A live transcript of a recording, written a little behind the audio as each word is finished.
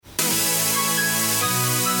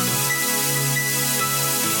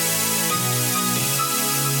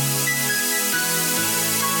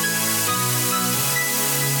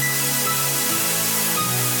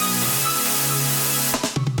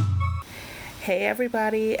Hey,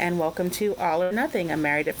 everybody, and welcome to All or Nothing, a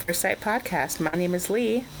Married at First Sight podcast. My name is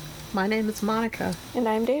Lee. My name is Monica. And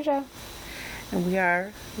I'm Deja. And we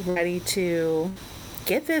are ready to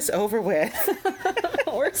get this over with.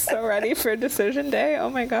 We're so ready for decision day.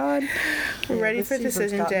 Oh my God. We're ready for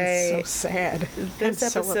decision day. So sad.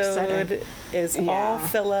 This episode is all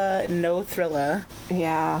filler, no thriller.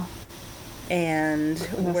 Yeah. And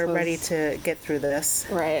we're ready to get through this.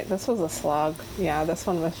 Right. This was a slog. Yeah, this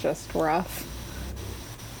one was just rough.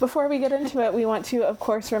 Before we get into it, we want to, of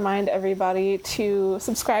course, remind everybody to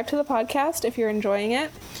subscribe to the podcast if you're enjoying it.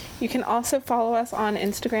 You can also follow us on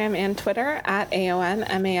Instagram and Twitter at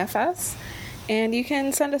AONMAFS. And you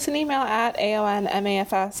can send us an email at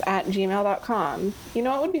aonmafs@gmail.com. You know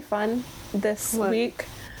what would be fun this week?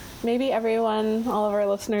 Maybe everyone, all of our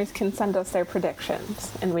listeners, can send us their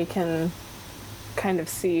predictions, and we can kind of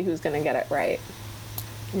see who's going to get it right.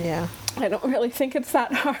 Yeah. I don't really think it's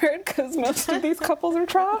that hard because most of these couples are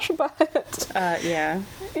trash, but yeah.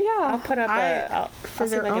 I'll put up I'll see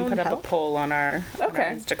if I can put up a poll on our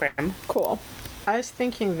Instagram. Cool. I was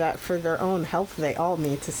thinking that for their own health, they all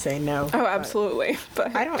need to say no. Oh, absolutely.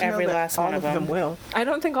 But I don't every know that last all one of them will. I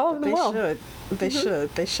don't think all of them will. They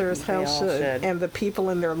should. They sure as hell should. And the people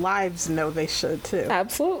in their lives know they should too.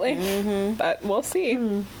 Absolutely. Mm-hmm. But we'll see.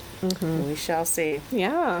 Mm-hmm. We shall see.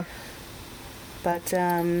 Yeah. But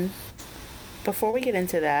before we get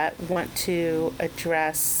into that, want to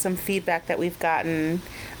address some feedback that we've gotten.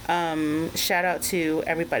 Shout out to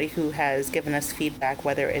everybody who has given us feedback,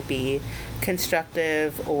 whether it be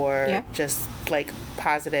constructive or just like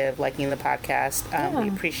positive, liking the podcast. We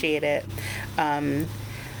appreciate it.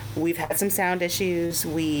 We've had some sound issues.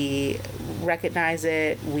 We recognize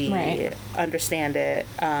it. We understand it.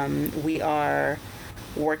 We are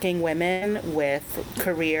working women with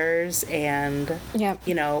careers and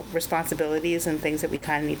responsibilities and things that we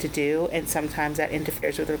kind of need to do, and sometimes that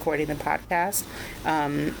interferes with recording the podcast.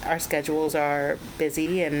 Our schedules are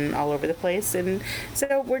busy and all over the place, and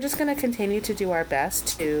so we're just going to continue to do our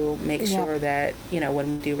best to make sure that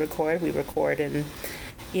when we do record, we record in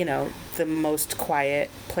the most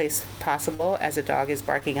quiet place possible, as a dog is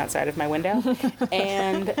barking outside of my window.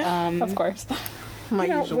 And of course,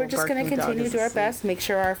 we're just going to continue to do our best, make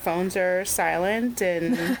sure our phones are silent,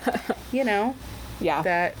 and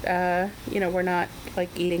that we're not like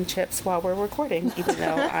eating chips while we're recording, even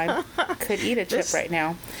though I could eat a chip right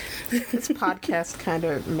now. This podcast kind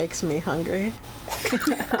of makes me hungry.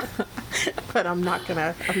 But I'm not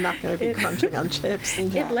gonna be crunching on chips.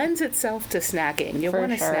 It lends itself to snacking. You'll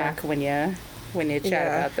want to snack when you chat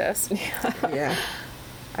about this. Yeah.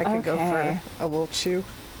 I could go for a little chew.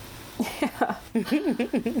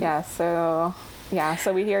 So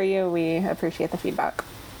we hear you. We appreciate the feedback.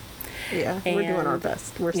 Yeah, we're doing our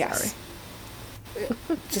best. We're sorry.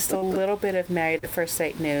 Just a little bit of Married at First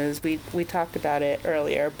Sight news. We talked about it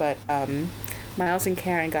earlier, but Miles and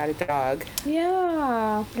Karen got a dog.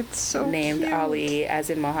 Yeah. It's so named cute. Ali, as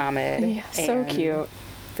in Muhammad. Yeah, so cute.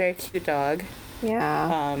 Very cute dog.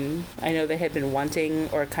 Yeah. I know they had been wanting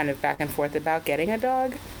or kind of back and forth about getting a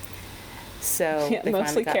dog. So they mostly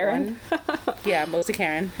finally got Karen. one. Yeah, mostly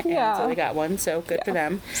Karen. And so they got one, so good for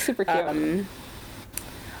them. Super cute.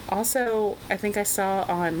 Also, I think I saw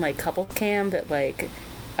on like Couple Cam that like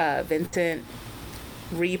Vincent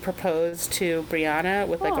re-proposed to Brianna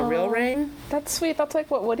with like a real ring. That's sweet. That's like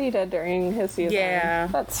what Woody did during his season. Yeah.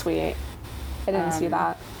 That's sweet. I didn't see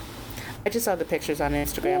that. I just saw the pictures on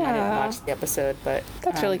Instagram. I didn't watch the episode, but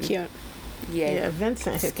that's really cute. Yeah,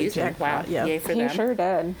 Vincent hit the jackpot. Wow. Yay for them. He sure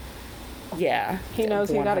did. Yeah. He knows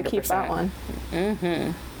 100%. He got to keep that one.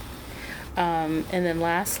 Mm-hmm. And then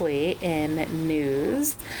lastly, in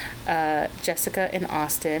news, Jessica and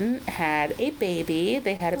Austin had a baby.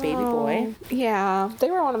 They had a baby boy. Yeah. They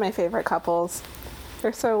were one of my favorite couples.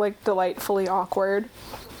 They're so like delightfully awkward.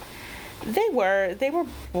 They were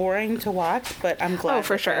boring to watch, but I'm glad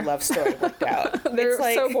their love story worked out. They're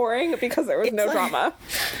so boring because there was no drama.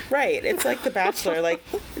 Right. It's like The Bachelor. Like,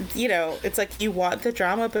 it's like you want the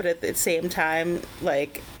drama, but at the same time,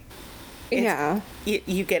 like,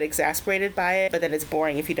 you get exasperated by it, but then it's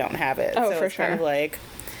boring if you don't have it. Oh, so for it's sure. Kind of like,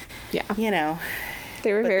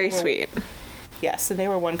 they were very sweet. Yes, and they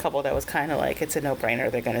were one couple that was kind of like, it's a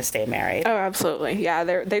no-brainer. They're going to stay married. Oh, absolutely. Yeah,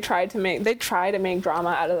 they try to make drama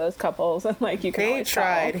out of those couples, and like you can always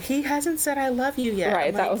tried. tell. He hasn't said I love you yet.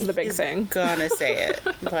 Right, that was the big thing. Gonna say it.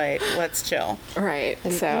 Like, let's chill. Right.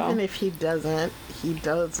 And even if he doesn't, he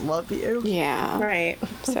does love you. Yeah. Right.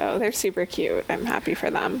 So they're super cute. I'm happy for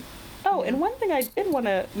them. Oh, and one thing I did want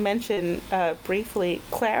to mention briefly,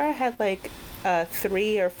 Clara had like a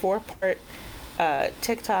 3 or 4 part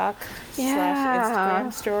TikTok /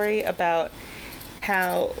 Instagram story about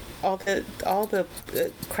how all the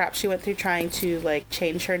crap she went through trying to like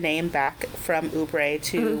change her name back from Oubre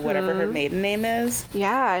to whatever her maiden name is.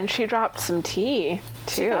 Yeah, and she dropped some tea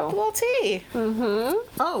too. She dropped a little tea.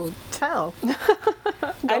 Oh, tell.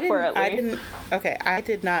 Go for it, Lee. I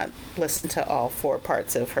did not listen to all 4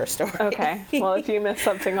 parts of her story. Okay. Well, if you missed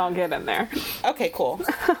something, I'll get in there. Okay, cool.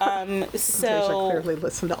 So clearly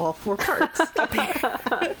listened to all 4 parts.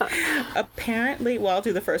 Apparently, well, I'll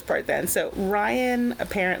do the first part then. So Ryan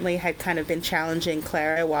apparently had kind of been challenging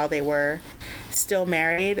Clara while they were still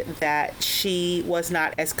married, that she was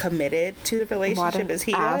not as committed to the relationship as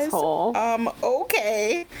he asshole. was.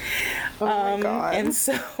 Okay. Oh my God.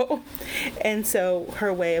 And so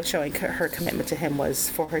her way of showing her commitment to him was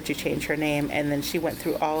for her to change her name, and then she went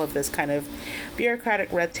through all of this kind of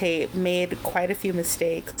bureaucratic red tape, made quite a few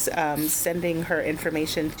mistakes, sending her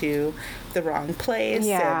information to the wrong place.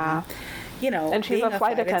 Yeah. And, and she's a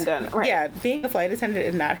flight attendant, right? Yeah, being a flight attendant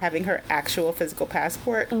and not having her actual physical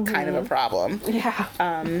passport, kind of a problem. Yeah.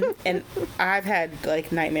 And I've had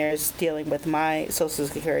like nightmares dealing with my social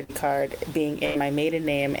security card being in my maiden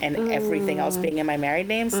name and everything else being in my married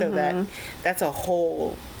name, so that's a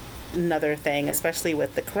whole another thing, especially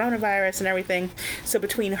with the coronavirus and everything. So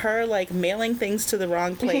between her like mailing things to the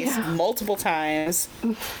wrong place multiple times,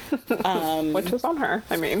 which was on her,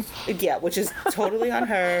 I mean, which is totally on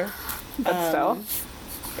her. But still,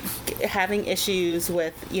 having issues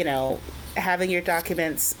with, having your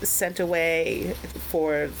documents sent away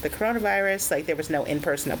for the coronavirus, like there was no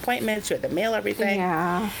in-person appointments, you had to mail everything.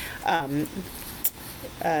 Yeah.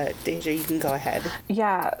 Deja, you can go ahead.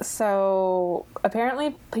 Yeah, so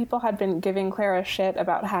apparently people had been giving Clara shit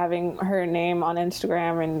about having her name on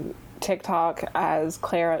Instagram and TikTok as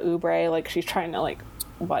Clara Oubre, like she's trying to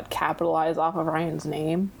capitalize off of Ryan's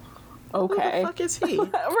name. Okay. Who the fuck is he?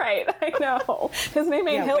 Right, I know. His name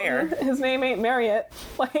ain't Hilton. His name ain't Marriott.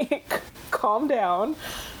 Calm down.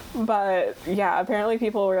 But yeah, apparently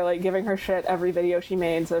people were giving her shit every video she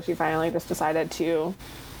made, so she finally just decided to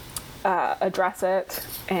address it.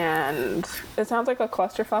 And it sounds like a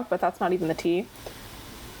clusterfuck, but that's not even the tea.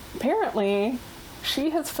 Apparently, she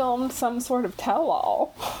has filmed some sort of tell-all.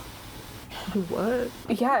 What?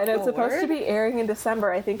 Yeah, and it's supposed to be airing in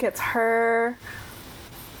December. I think it's her...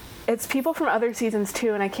 It's people from other seasons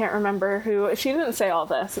too, and I can't remember who. She didn't say all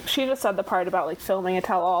this. She just said the part about filming a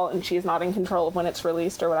tell-all, and she's not in control of when it's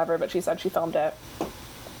released or whatever, but she said she filmed it.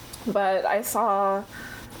 But I saw,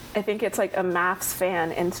 I think it's a Maths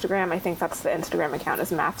Fan Instagram. I think that's the Instagram account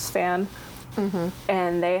is Maths Fan. Mm-hmm.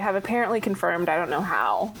 And they have apparently confirmed, I don't know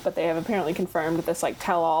how, but they have apparently confirmed this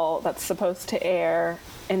tell-all that's supposed to air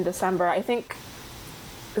in December. I think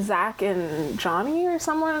Zach and Johnny or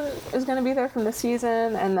someone is going to be there from this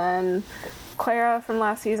season, and then Clara from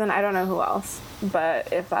last season. I don't know who else,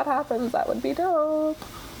 but if that happens, that would be dope.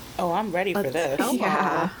 Oh, I'm ready for this.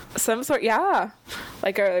 Yeah, some sort. Yeah,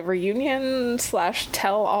 like a reunion /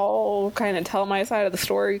 tell-all, kind of tell my side of the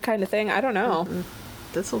story kind of thing. I don't know.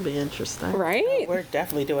 Mm-hmm. This will be interesting, right? Oh, we're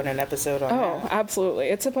definitely doing an episode on that. Oh, absolutely.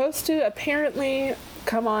 It's supposed to apparently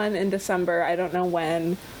come on in December. I don't know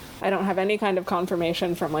when. I don't have any kind of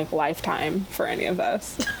confirmation from Lifetime for any of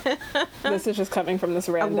this. This is just coming from this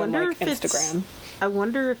random Instagram. I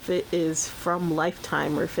wonder if it is from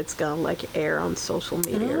Lifetime or if it's gonna air on social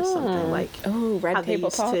media or something Red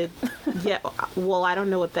Table Talk. Yeah, well, I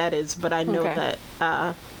don't know what that is, but I know that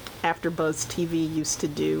AfterBuzz TV used to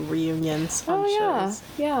do reunions on shows.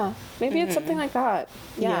 Yeah, maybe it's something like that.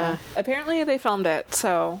 Yeah. Apparently they filmed it,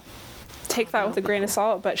 so take that with a grain of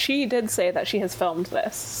salt, but she did say that she has filmed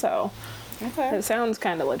this, so it sounds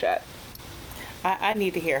kind of legit. I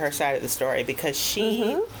need to hear her side of the story because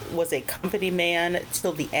she was a company man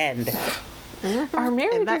till the end. Our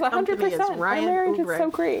marriage is 100%. Our marriage is so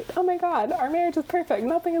great. Oh my God, our marriage is perfect.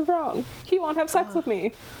 Nothing is wrong. He won't have sex with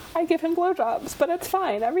me. I give him blowjobs, but it's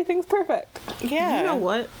fine. Everything's perfect. Yeah. You know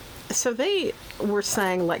what? So they were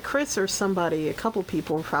saying, Chris or somebody, a couple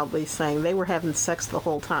people were probably saying they were having sex the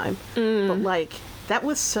whole time. But, that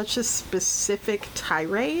was such a specific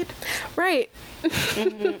tirade. Right. But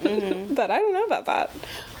I don't know about that.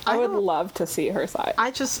 I would love to see her side.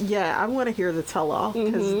 I want to hear the tell-all,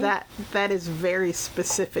 because that is very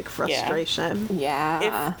specific frustration.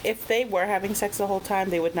 Yeah. If they were having sex the whole time,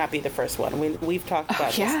 they would not be the first one. We've talked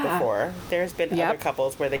about this before. There's been other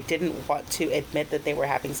couples where they didn't want to admit that they were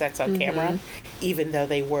having sex on camera, even though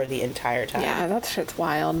they were the entire time. Yeah, that shit's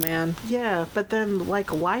wild, man. Yeah, but then,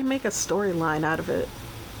 why make a storyline out of it?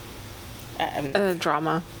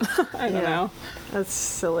 Drama. I don't know. That's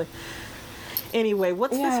silly. Anyway,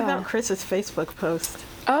 what's this about Chris's Facebook post?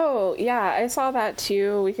 Oh, yeah, I saw that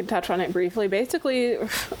too. We can touch on it briefly. Basically,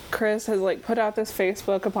 Chris has like put out this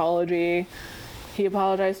Facebook apology. He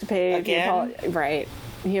apologized to Paige. Again? Right.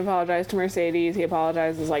 He apologized to Mercedes. He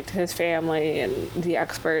apologizes like to his family and the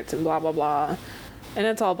experts and blah blah blah. And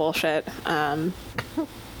it's all bullshit. And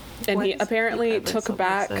What he is apparently having took something to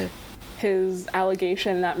back say? his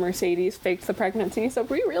allegation that Mercedes faked the pregnancy. So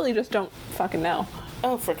we really just don't fucking know.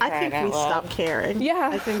 Oh, for I crying think we out loud. stopped caring. Yeah,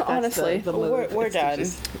 I think that's honestly. the move. We're It's to done.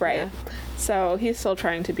 just- Right. Yeah. So he's still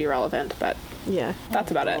trying to be relevant, but Yeah. that's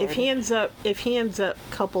about it. If he ends up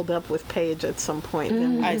coupled up with Paige at some point,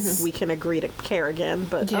 then we can agree to care again.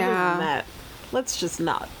 But other Yeah. than that, let's just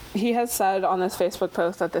not. He has said on this Facebook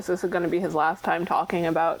post that this is going to be his last time talking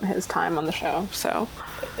about his time on the show. So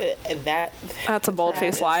that's a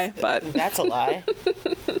bold-faced lie, but That's a lie.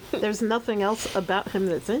 There's nothing else about him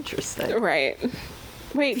that's interesting. right.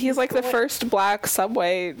 Wait, he's like the first black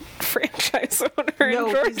Subway franchise owner No,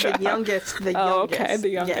 in Georgia. he's the youngest. Oh, okay, the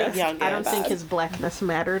youngest. Yes. Youngest. I don't think his blackness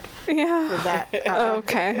mattered for Yeah. that.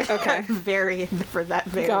 Okay. For that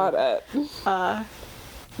very Got it.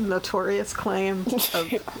 notorious claim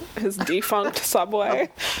His defunct Subway.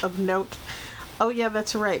 of note. Oh yeah,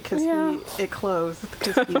 that's right. Because Yeah. it closed.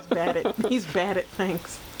 Because he's bad at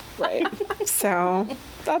things. Right. So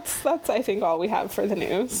that's I think all we have for the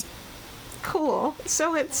news. Cool.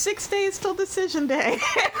 So it's 6 days till decision day.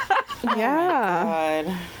 Yeah.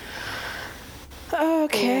 God.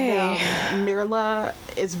 Okay. And, Mirla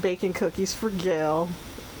is baking cookies for Gil.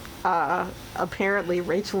 Apparently,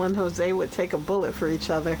 Rachel and Jose would take a bullet for each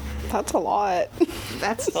other. That's a lot.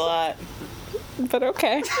 That's A lot. But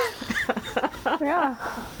okay. Yeah.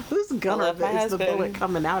 whose gunner love my is the husband. bullet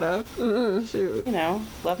coming out of? Shoot. You know,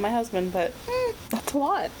 love my husband, but That's a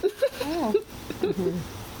lot.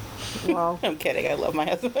 Well, I'm kidding. I love my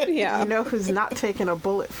husband. Yeah. you know who's not taking a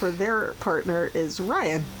bullet for their partner is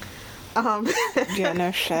Ryan. Yeah,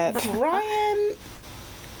 no shit. Ryan,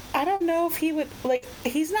 I don't know if he would, like,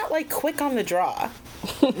 he's not, like, quick on the draw.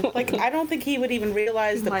 Like, I don't think he would even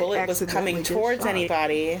realize He the might bullet was accidentally coming get towards shot.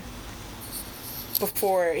 anybody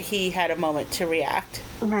before he had a moment to react.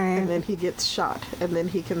 And Right. then he gets shot. And then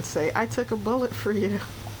he can say, I took a bullet for you.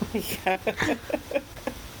 Yeah.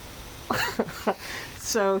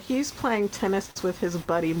 So he's playing tennis with his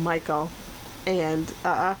buddy Michael, and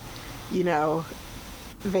you know,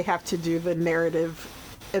 they have to do the narrative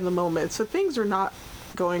in the moment. So things are not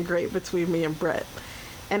going great between me and Brett,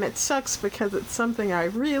 and it sucks because it's something I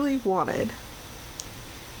really wanted.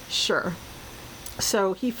 Sure.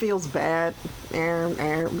 So he feels bad, and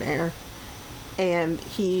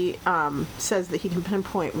he says that he can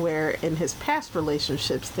pinpoint where in his past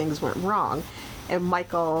relationships things went wrong. And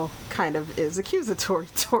Michael kind of is accusatory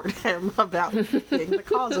toward him about being the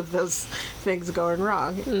cause of those things going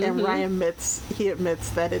wrong. And Ryan admits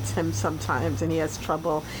that it's him sometimes, and he has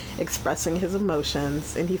trouble expressing his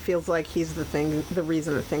emotions, and he feels like he's the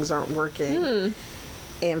reason that things aren't working,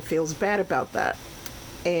 and feels bad about that.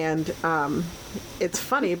 And it's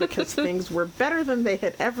funny because things were better than they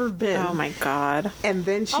had ever been. Oh my god. And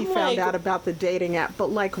then she I'm found like- out about the dating app.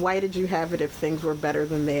 But, like, why did you have it if things were better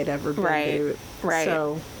than they had ever been, Right, dude? right.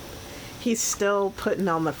 So he's still putting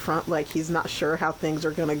on the front like he's not sure how things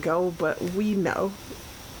are going to go, but we know.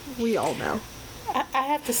 We all know. I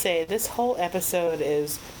have to say, this whole episode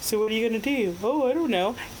is, so what are you going to do? Oh, I don't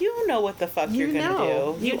know. You know what the fuck you're going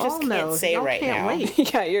know. to do. You all just can't know. say Y'all right can't now.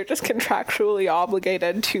 Wait. Yeah, you're just contractually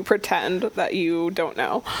obligated to pretend that you don't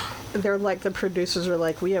know. They're like, the producers are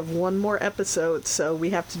like, we have one more episode, so we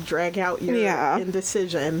have to drag out your Yeah.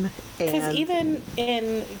 indecision. Because And even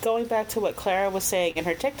in going back to what Clara was saying in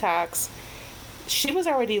her TikToks, she was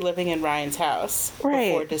already living in Ryan's house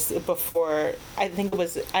Right. before I think it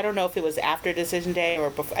was, I don't know if it was after decision day or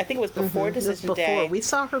before, I think it was before just decision before day. we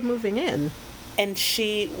saw her moving in. And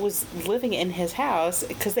she was living in his house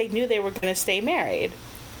because they knew they were going to stay married.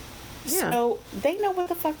 Yeah. So they know what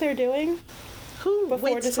the fuck they're doing. Who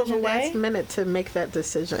Before waits till the decision last day? minute to make that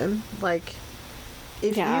decision? Like,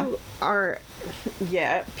 if Yeah. you are,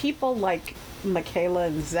 people like Michaela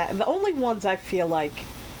and Zach, the only ones I feel like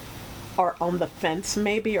are on the fence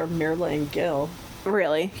maybe are Mirla and Gil.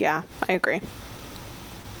 Really? Yeah, I agree.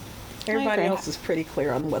 Everybody agree. else is pretty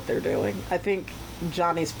clear on what they're doing. I think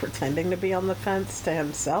Johnny's pretending to be on the fence to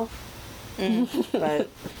himself. But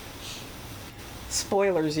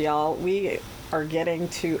spoilers, y'all, we are getting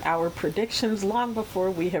to our predictions long before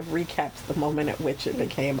we have recapped the moment at which it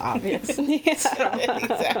became obvious.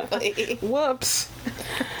 Exactly. Whoops.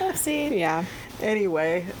 Oopsie. Yeah.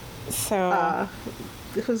 Anyway, So,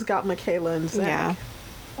 who's got Michaela and Zach? yeah.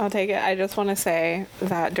 I'll take it. I just want to say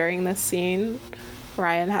that during this scene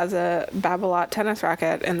Ryan has a Babolat tennis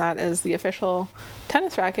racket, and that is the official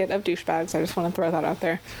tennis racket of douchebags. I just want to throw that out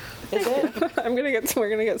there. Is it? We're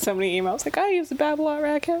gonna get so many emails like, I use a Babolat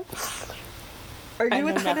racket. Are I you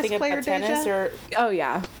a know tennis nothing player, about tennis Deja? or Oh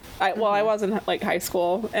yeah. I was in like high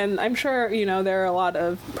school, and I'm sure there are a lot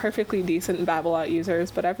of perfectly decent Babolat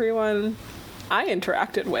users, but everyone I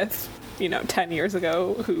interacted with 10 years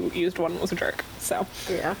ago who used one was a jerk. So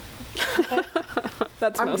Yeah.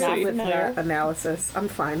 that's I'm mostly good with familiar. that analysis. I'm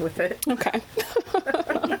fine with it. okay.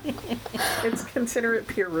 It's consider it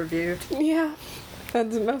peer reviewed. Yeah,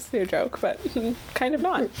 that's mostly a joke, but kind of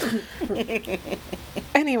not.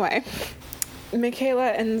 Anyway,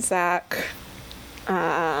 Michaela and Zach.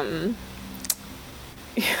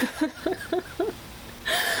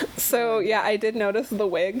 So yeah, I did notice the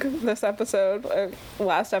wig this episode.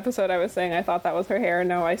 Last episode, I was saying I thought that was her hair.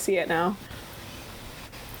 No, I see it now.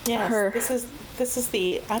 yes, Her- this is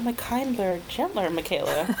the I'm a kinder, gentler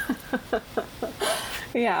Michaela.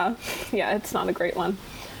 Yeah, it's not a great one.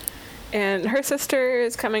 And her sister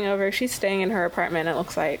is coming over. She's staying in her apartment, it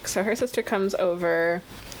looks like. So her sister comes over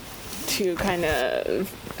to kind of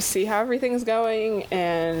see how everything's going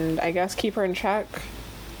and I guess keep her in check,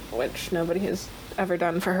 which nobody has ever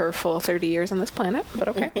done for her full 30 years on this planet, but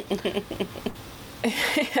okay.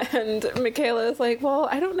 And Michaela is like, well,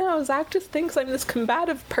 I don't know. Zach just thinks I'm this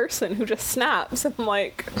combative person who just snaps. I'm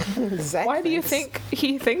like, Zach why do you thinks- think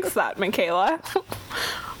he thinks that, Michaela?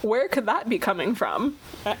 Where could that be coming from?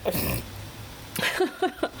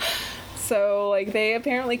 So, like, they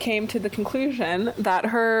apparently came to the conclusion that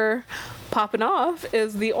her popping off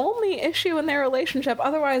is the only issue in their relationship.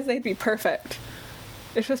 Otherwise, they'd be perfect.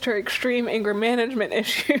 It's just her extreme anger management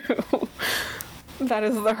issue. That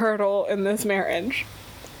is the hurdle in this marriage.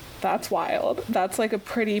 That's wild. That's like a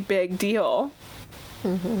pretty big deal.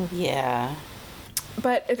 Yeah.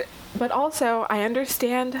 But also, I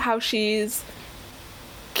understand how she's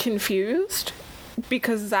confused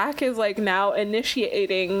because Zach is like now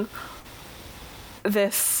initiating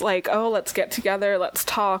this, like, oh, let's get together, let's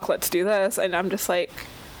talk, let's do this, and I'm just like,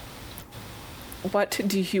 what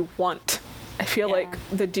do you want? I feel Yeah. like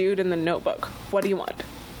the dude in the Notebook. What do you want?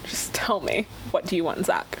 Just tell me, what do you want,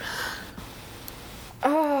 Zach?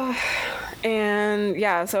 And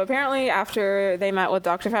yeah, so apparently after they met with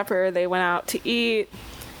Dr. Pepper, they went out to eat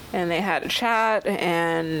and they had a chat,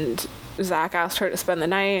 and Zach asked her to spend the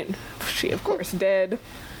night. She, of course, did.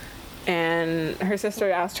 And her sister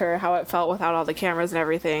asked her how it felt without all the cameras and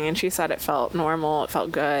everything, and she said it felt normal, it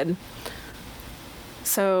felt good.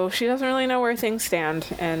 So she doesn't really know where things stand,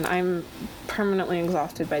 and I'm permanently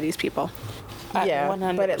exhausted by these people. Yeah,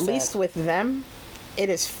 100%. but at least with them, it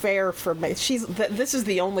is fair for me. This is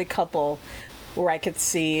the only couple where I could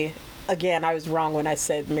see. Again, I was wrong when I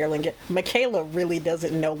said Marilyn. Michaela really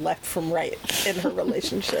doesn't know left from right in her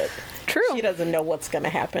relationship. True. She doesn't know what's going to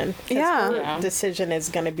happen. 'Cause Yeah. her Yeah. decision is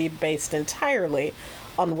going to be based entirely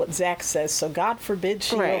on what Zach says. So God forbid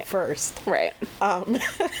she go Right. first. Right.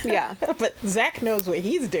 Yeah. But Zach knows what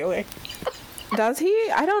he's doing. Does he?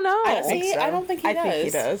 I don't know. I don't think he I does. think he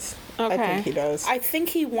does. I Okay. think he does. I think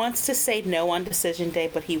he wants to say no on decision day,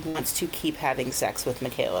 but he wants to keep having sex with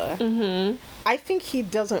Michaela. I think he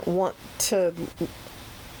doesn't want to,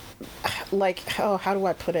 like, oh, how do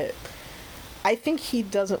I put it? I think he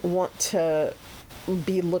doesn't want to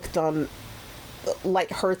be looked on,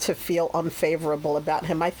 like, her to feel unfavorable about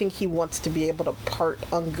him. I think he wants to be able to part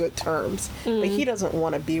on good terms, but he doesn't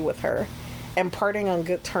want to be with her. And parting on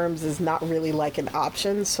good terms is not really, like, an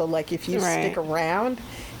option. So, like, if you Right. stick around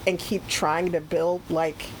and keep trying to build,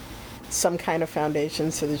 like, some kind of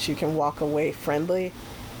foundation so that you can walk away friendly,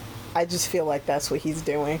 I just feel like that's what he's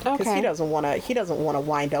doing, because Okay. he doesn't want to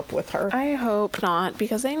wind up with her. I hope not,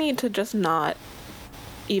 because they need to just not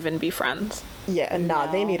even be friends. Yeah, nah,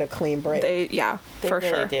 they No. need a clean break. They They for really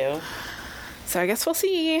sure. do. So I guess we'll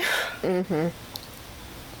see.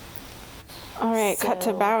 All right, cut to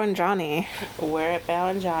So- Bao and Johnny. We're at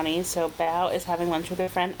Bao and Johnny. So Bao is having lunch with her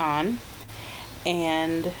friend An.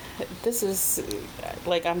 And this is,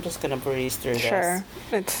 like, I'm just going to breeze through this. Sure,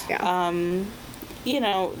 it's You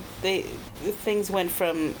know, things went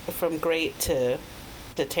from great to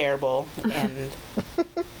terrible, and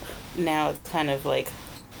now it's kind of like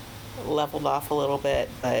leveled off a little bit.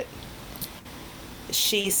 But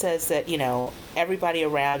she says that, you know, everybody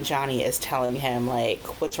around Johnny is telling him,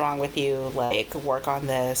 like, what's wrong with you? Like, work on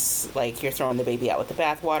this. Like, you're throwing the baby out with the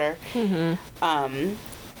bathwater.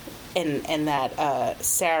 And that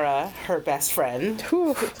Sarah, her best friend,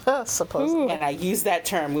 Supposedly. and I use that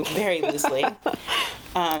term very loosely,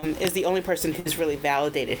 is the only person who's really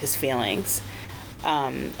validated his feelings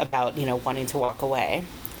about, you know, wanting to walk away.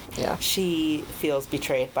 Yeah. She feels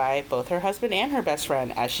betrayed by both her husband and her best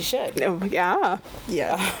friend, as she should. Oh, yeah.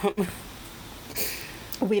 Yeah.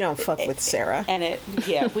 We don't fuck with Sarah. And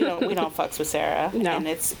we don't fucks with Sarah. No. And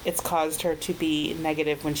it's caused her to be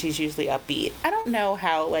negative when she's usually upbeat. I don't know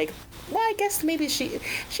how, like, well, I guess maybe she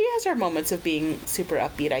has her moments of being super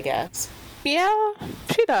upbeat, I guess. Yeah,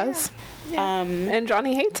 she does. Yeah. And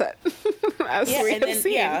Johnny hates it, as we have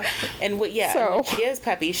seen. And when she is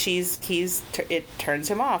peppy, it turns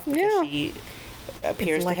him off because Yeah. she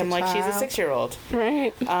appears like to him a like she's a child. 6-year-old.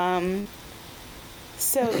 Right.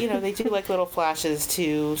 So, they do like little flashes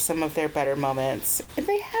to some of their better moments. And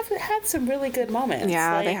they have had some really good moments.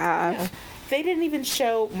 Yeah, they Like, have. They didn't even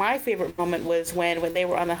show, my favorite moment was when they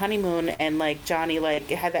were on the honeymoon and like Johnny like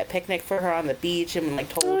had that picnic for her on the beach and like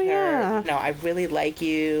told her, yeah. I really like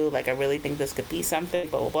you, like I really think this could be something,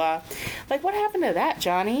 blah blah blah. Like, what happened to that,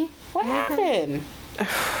 Johnny? What happened?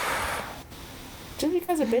 Just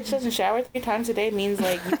because a bitch doesn't shower 3 times a day means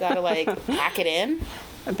like you gotta like pack it in?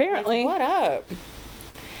 Apparently. Like, what up?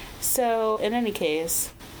 So, in any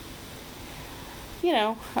case,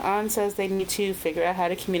 An says they need to figure out how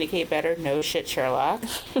to communicate better. No shit, Sherlock.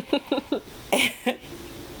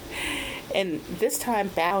 And this time,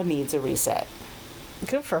 Bao needs a reset.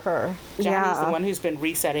 Good for her. Johnny's the one who's been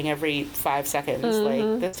resetting every 5 seconds.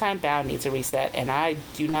 Like, this time, Bao needs a reset, and I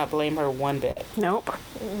do not blame her one bit. Nope.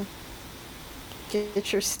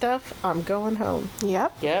 Get your stuff. I'm going home.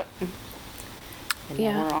 Yep. Yep. And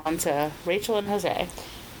now we're on to Rachel and Jose.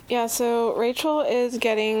 Yeah, so Rachel is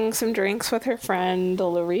getting some drinks with her friend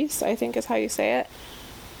Larice, I think is how you say it.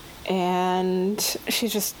 And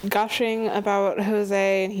she's just gushing about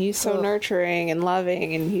Jose, and he's so nurturing and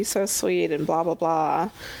loving, and he's so sweet, and blah, blah, blah.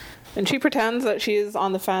 And she pretends that she's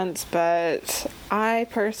on the fence, but I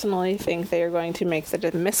personally think they are going to make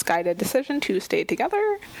the misguided decision to stay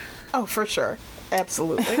together. Oh, for sure.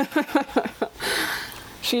 Absolutely.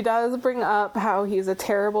 She does bring up how he's a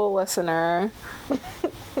terrible listener.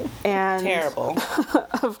 And Terrible.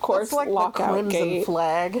 of course, It's like the lockout crimson gate.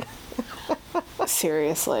 flag.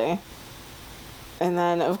 Seriously. And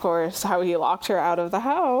then, of course, how he locked her out of the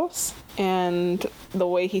house and the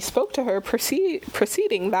way he spoke to her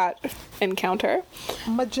preceding that encounter.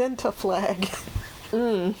 Magenta flag.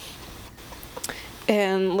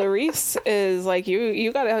 And Larice is like,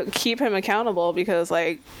 you gotta keep him accountable because,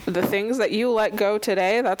 like, the things that you let go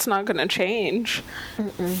today, that's not gonna change.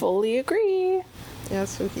 Fully agree.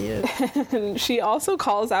 That's who he is. And she also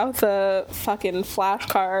calls out the fucking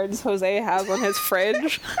flashcards Jose has on his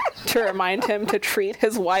fridge to remind him to treat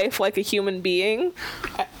his wife like a human being.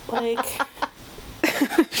 Like,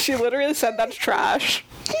 She literally said that's trash.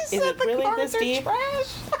 is it really this deep?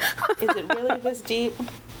 Trash. Is it really this deep?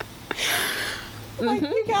 Like,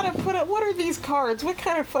 you gotta put up. What are these cards? What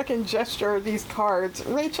kind of fucking gesture are these cards,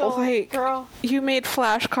 Rachel? Like, girl. you made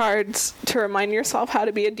flashcards to remind yourself how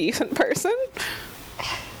to be a decent person?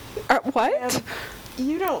 What? And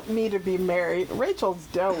you don't need to be married. Rachel's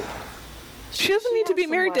dope. She doesn't need to has be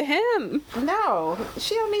some, married to like- him. No,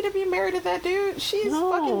 she don't need to be married to that dude. She's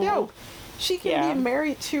No. fucking dope. She can Yeah. be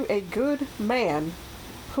married to a good man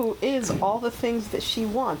who is all the things that she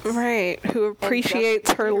wants. Right. Who appreciates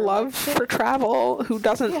doesn't her treat her love like shit. for travel, who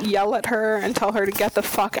doesn't Yeah. yell at her and tell her to get the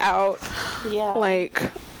fuck out. Yeah. Like,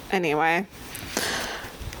 anyway.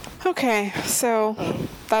 Okay, so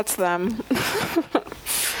that's them.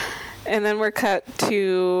 And then we're cut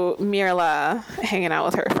to Mirla hanging out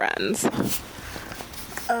with her friends.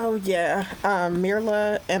 Oh yeah,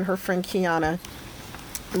 Mirla and her friend Kiana.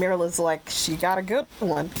 Mirla's like, she got a good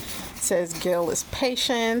one. Says Gil is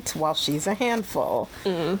patient while she's a handful.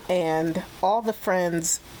 And all the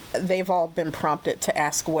friends, they've all been prompted to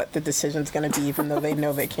ask what the decision's going to be, even though they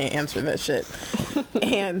know they can't answer that shit.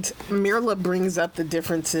 And Mirla brings up the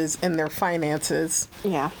differences in their finances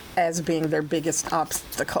Yeah. as being their biggest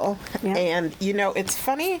obstacle. Yeah. And, it's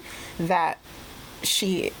funny that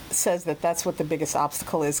she says that that's what the biggest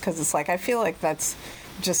obstacle is, because it's like, I feel like that's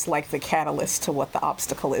just like the catalyst to what the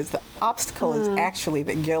obstacle is. The obstacle is actually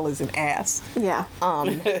that Gil is an ass. Yeah.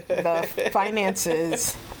 The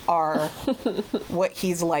finances are what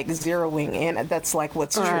he's like zeroing in. That's like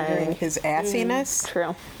what's triggering Right. his assiness.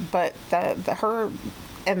 True. But her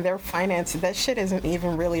and their finances, that shit isn't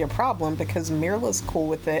even really a problem because Mirla's cool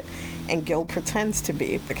with it and Gil pretends to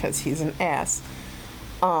be because he's an ass.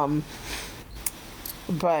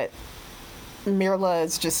 But Mirla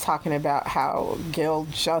is just talking about how Gil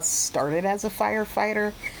just started as a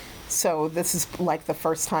firefighter. So this is like the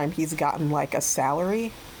first time he's gotten like a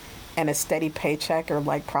salary and a steady paycheck, or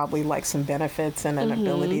like probably like some benefits and an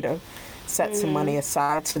ability to set some money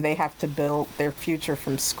aside. So they have to build their future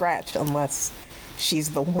from scratch unless she's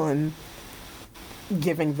the one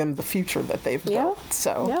giving them the future that they've Yeah. built.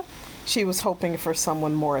 So Yeah. she was hoping for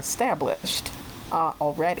someone more established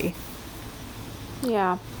already.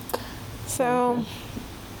 Yeah. So,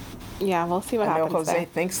 yeah, we'll see what I know happens Jose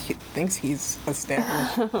there. thinks he's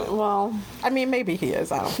established. Well, I mean, maybe he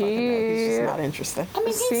is. I don't fucking know. He's just not interested. I mean,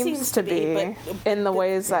 he seems to be in the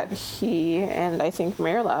ways that he and I think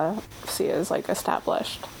Mirla see as like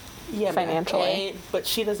established. yeah, financially. but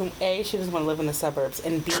she doesn't. She doesn't want to live in the suburbs,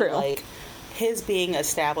 and B, True. like his being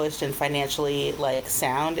established and financially like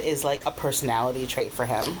sound is like a personality trait for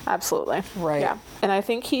him. Absolutely. Right. Yeah. And I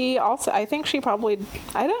think I think she probably,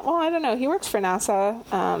 I don't know. He works for NASA,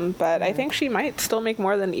 but I think she might still make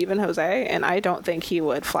more than even Jose, and I don't think he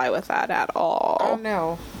would fly with that at all. Oh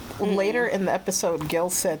no. Later in the episode, Gil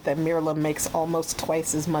said that Mirla makes almost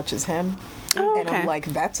twice as much as him. Oh, And okay. I'm like,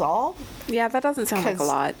 that's all? Yeah, that doesn't sound like a 'Cause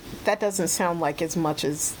lot. That doesn't sound like as much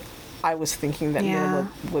as I was thinking that Yeah.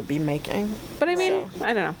 Mirla would be making. But I mean,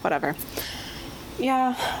 I don't know, whatever.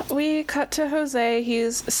 Yeah, we cut to Jose.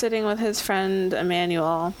 He's sitting with his friend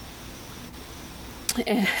Emmanuel.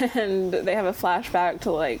 And they have a flashback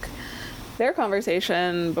to like their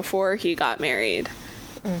conversation before he got married.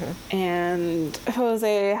 And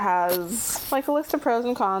Jose has like a list of pros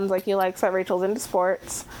and cons. Like he likes that Rachel's into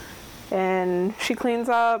sports. And she cleans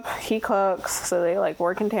up, he cooks, so they like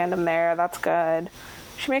work in tandem there. That's good.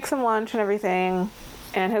 She makes him lunch and everything.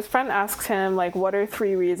 And his friend asks him, like, what are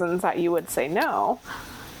 3 reasons that you would say no?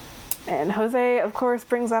 And Jose, of course,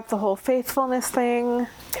 brings up the whole faithfulness thing,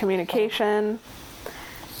 communication.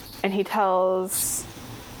 And he tells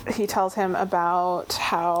him about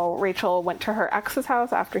how Rachel went to her ex's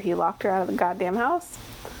house after he locked her out of the goddamn house.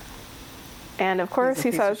 And of course, He's a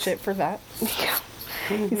he piece of says, shit for that.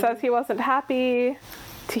 he says he wasn't happy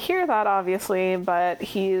to hear that, obviously, but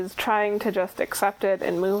he's trying to just accept it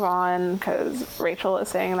and move on because Rachel is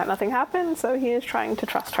saying that nothing happened, so he is trying to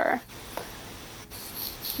trust her.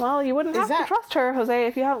 Well, you wouldn't have to trust her, Jose,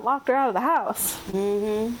 if you haven't locked her out of the house.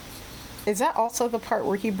 Is that also the part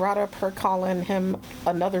where he brought up her calling him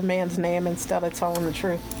another man's name instead of telling the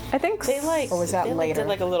truth? I think They like, Or was that they later? did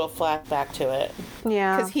like a little flashback to it.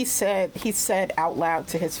 yeah. Because he said out loud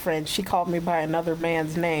to his friend, she called me by another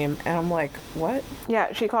man's name. And I'm like, what?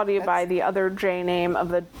 Yeah, she called you by the other J name of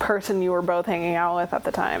the person you were both hanging out with at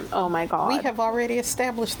the time. Oh my god. We have already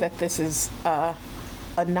established that this is a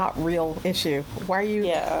not real issue. Why are you...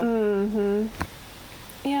 Yeah.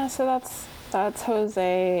 Yeah, so that's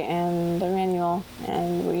Jose and Emmanuel,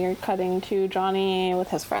 and we are cutting to Johnny with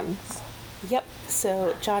his friends. Yep.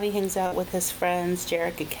 So Johnny hangs out with his friends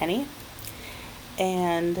Jarek and Kenny,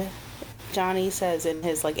 and Johnny says in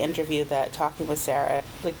his like interview that talking with Sarah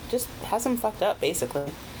like just has him fucked up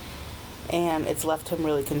basically, and it's left him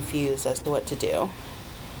really confused as to what to do.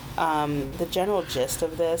 The general gist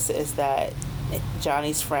of this is that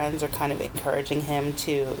Johnny's friends are kind of encouraging him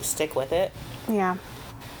to stick with it. Yeah.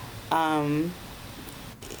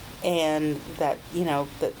 And that, you know,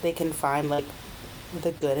 that they can find like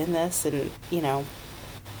the good in this, and, you know,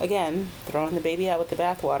 again, throwing the baby out with the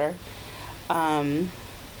bathwater.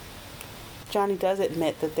 Johnny does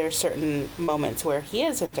admit that there's certain moments where he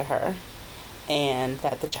is into her, and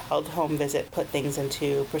that the child home visit put things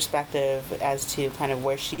into perspective as to kind of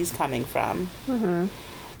where she's coming from.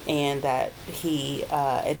 And that he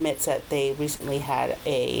admits that they recently had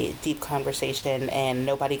a deep conversation and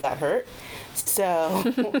nobody got hurt. So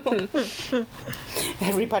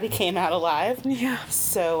everybody came out alive. Yeah.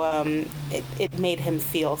 So it made him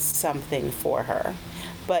feel something for her.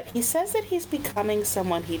 But he says that he's becoming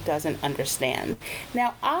someone he doesn't understand.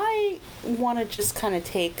 Now, I want to just kind of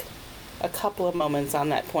take a couple of moments on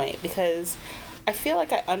that point, because I feel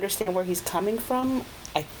like I understand where he's coming from,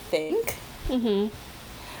 I think.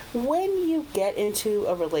 When you get into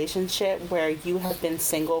a relationship where you have been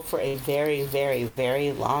single for a very, very,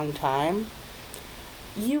 very long time,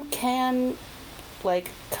 you can, like,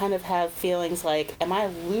 kind of have feelings like, am I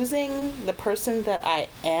losing the person that I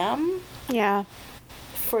am Yeah.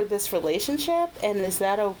 for this relationship? And is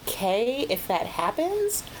that okay if that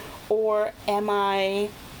happens? Or am I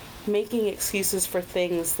making excuses for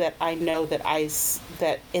things that I know that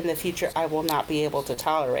that in the future I will not be able to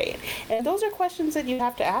tolerate? And those are questions that you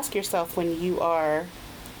have to ask yourself when you are,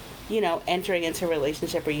 you know, entering into a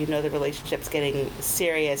relationship where you know the relationship's getting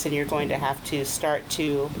serious and you're going to have to start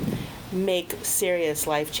to make serious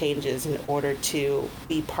life changes in order to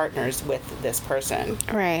be partners with this person.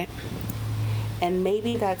 Right. And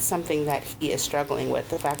maybe that's something that he is struggling with,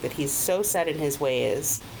 the fact that he's so set in his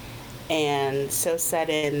ways and so set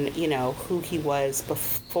in, you know, who he was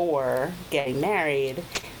before getting married,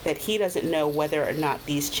 that he doesn't know whether or not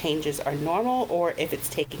these changes are normal or if it's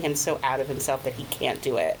taking him so out of himself that he can't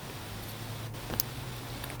do it.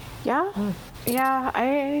 Yeah. Yeah,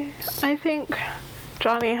 I think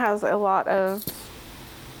Johnny has a lot of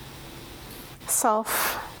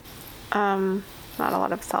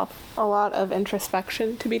a lot of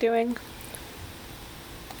introspection to be doing.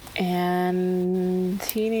 And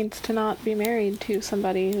he needs to not be married to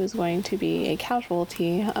somebody who's going to be a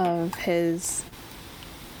casualty of his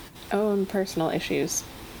own personal issues.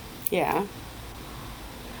 Yeah.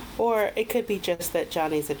 Or it could be just that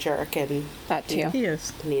Johnny's a jerk and That too. He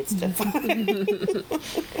is. needs to find.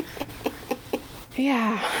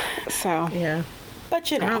 Yeah. So. Yeah.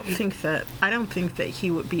 But you I know. don't think that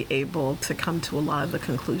he would be able to come to a lot of the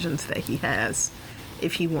conclusions that he has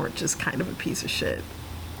if he weren't just kind of a piece of shit.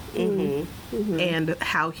 And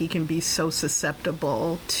how he can be so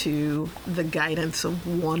susceptible to the guidance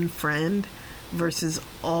of one friend versus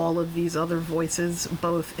all of these other voices,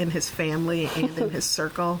 both in his family and in his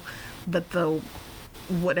circle. But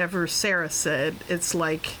whatever Sarah said, it's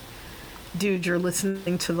like, dude, you're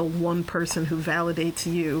listening to the one person who validates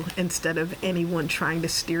you instead of anyone trying to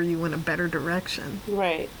steer you in a better direction.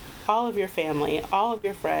 Right. All of your family, all of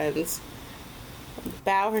your friends,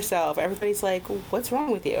 Bao herself, everybody's like, what's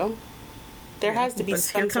wrong with you? There has to be but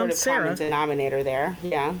here some sort of comes Sarah. common denominator there.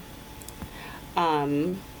 Yeah.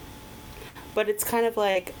 But it's kind of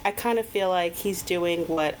like, I kind of feel like he's doing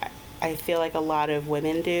what I feel like a lot of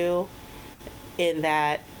women do, in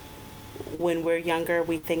that when we're younger,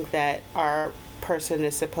 we think that our person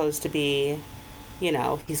is supposed to be, you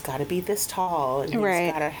know, he's got to be this tall, and he's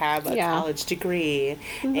Right. got to have a college degree,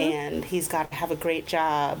 and he's got to have a great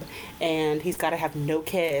job, and he's got to have no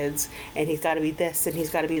kids, and he's got to be this, and he's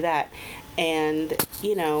got to be that. And,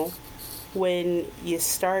 you know, when you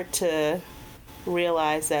start to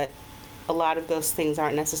realize that a lot of those things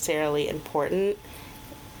aren't necessarily important,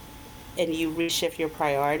 and you reshift your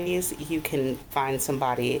priorities, you can find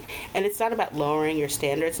somebody. And it's not about lowering your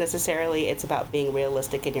standards necessarily, it's about being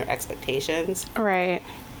realistic in your expectations Right.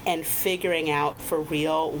 and figuring out for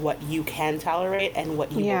real what you can tolerate and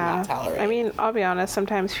what you will not tolerate. I mean, I'll be honest,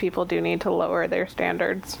 sometimes people do need to lower their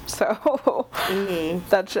standards. So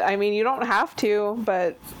that's, I mean, you don't have to,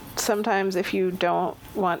 but sometimes if you don't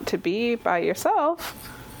want to be by yourself,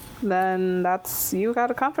 then that's, you got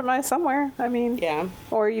to compromise somewhere. I mean, yeah.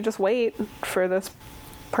 or you just wait for this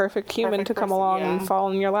perfect human Perfect to come person, along yeah. and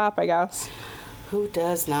fall in your lap, I guess. Who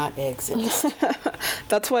does not exist?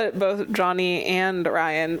 That's what both Johnny and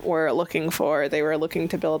Ryan were looking for. They were looking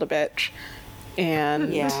to build a bitch,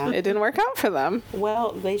 and Yeah. it didn't work out for them.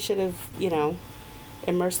 Well, they should have, you know,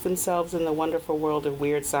 immersed themselves in the wonderful world of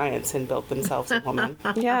weird science and built themselves a woman.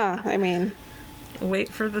 Yeah, I mean, Wait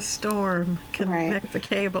for the storm. Connect Right. the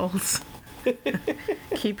cables.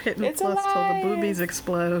 Keep hitting It's plus till the alive. boobies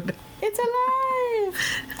explode. It's alive!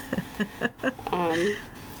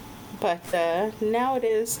 But now it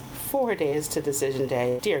is 4 days to decision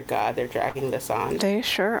day. Dear God, they're dragging this on. they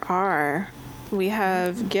sure are. We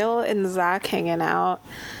have Gil and Zach hanging out.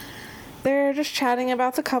 They're just chatting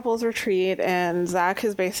about the couples retreat, and Zach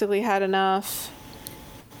has basically had enough.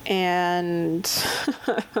 And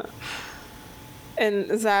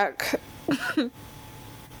and Zach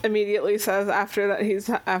immediately says after he's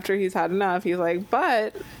had enough, he's like,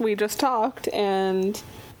 but we just talked, and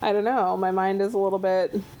I don't know, my mind is a little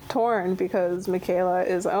bit torn because Michaela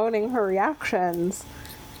is owning her reactions,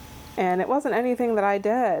 and it wasn't anything that I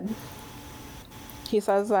did. He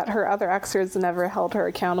says that her other exes never held her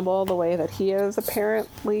accountable the way that he is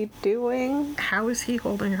apparently doing. How is he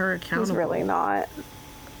holding her accountable? He's really not.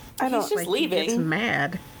 I don't just Like, leaving. He gets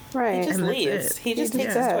mad. right. He just And that's leaves. it. He just He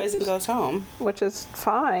takes just his does. toys and goes home. Which is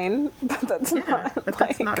fine, but that's Yeah, not but like,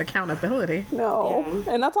 that's not accountability. no,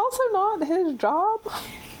 Yeah. and that's also not his job.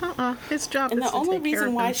 His job And is the to only take care reason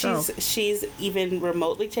of why himself. she's even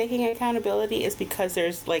remotely taking accountability is because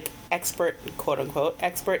there's like expert, quote unquote,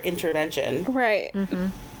 expert intervention Right,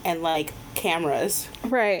 and like cameras.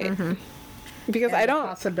 right. Because And I the don't.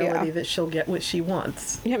 possibility Yeah. that she'll get what she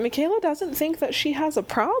wants. Yeah, Michaela doesn't think that she has a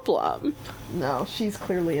problem. No, she's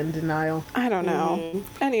clearly in denial. I don't know.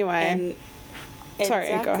 Anyway, And Sorry,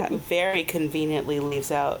 Zach go ahead. very conveniently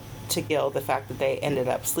leaves out to Gil the fact that they ended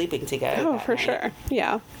up sleeping together. oh, that for night. sure.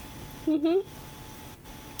 Yeah.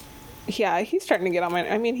 Yeah, he's starting to get on my.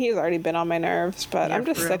 I mean, he's already been on my nerves, but Yeah, I'm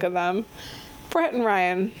just for sick real. of them. Brett and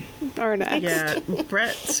Ryan are next. Yeah,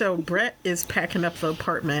 Brett is packing up the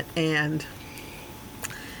apartment, and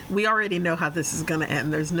we already know how this is going to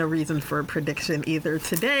end. There's no reason for a prediction either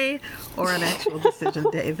today or an actual decision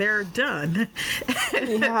day. They're done.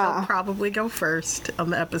 Yeah. They'll probably go first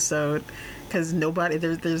on the episode because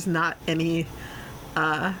there's not any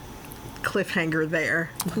cliffhanger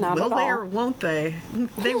there. Not Will at they all. or won't they?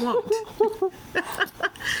 They won't.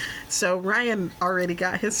 So Ryan already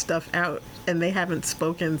got his stuff out, and they haven't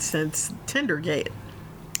spoken since Tindergate.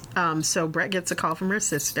 So Brett gets a call from her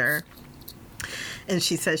sister, and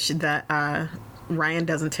she says that Ryan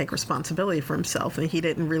doesn't take responsibility for himself, and he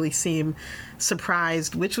didn't really seem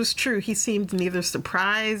surprised, which was true. He seemed neither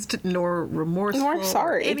surprised nor remorseful Nor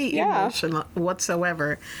sorry, or any yeah. emotion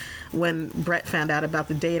whatsoever when Brett found out about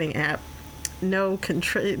the dating app.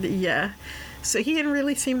 Yeah. So he didn't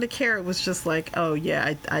really seem to care. It was just like, oh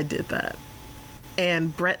yeah, I did that.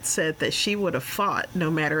 And Brett said that she would have fought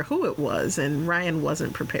no matter who it was, and Ryan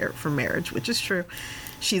wasn't prepared for marriage, which is true.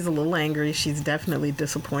 She's a little angry. She's definitely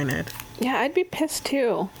disappointed. Yeah, I'd be pissed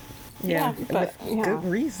too. Yeah, but yeah. Good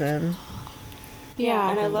reason.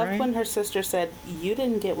 Yeah, and I loved right. when her sister said, "You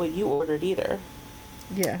didn't get what you ordered either."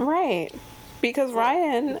 Yeah. Right. Because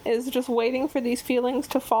Ryan is just waiting for these feelings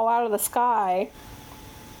to fall out of the sky.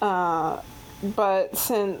 But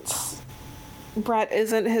since Brett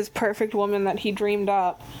isn't his perfect woman that he dreamed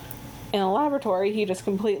up in a laboratory, he just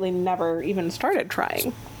completely never even started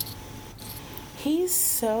trying. He's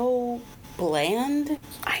so bland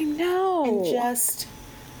I know.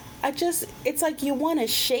 and it's like you want to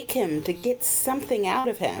shake him to get something out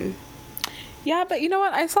of him. Yeah, but you know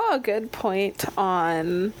what? I saw a good point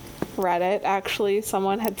on Reddit, actually.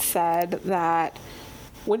 Someone had said that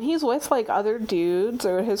when he's with, like, other dudes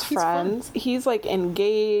or his friends, he's, like,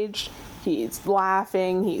 engaged, he's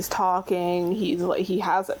laughing, he's talking, he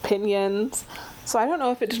has opinions. So I don't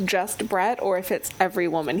know if it's just Brett or if it's every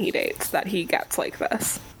woman he dates that he gets like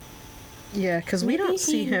this. Yeah, because we Maybe don't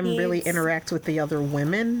see he him really needs- interact with the other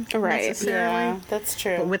women Right. necessarily. Yeah, that's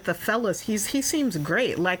true. But with the fellas, he seems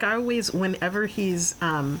great. Like I always, whenever he's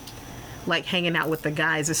like hanging out with the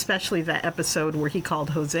guys, especially that episode where he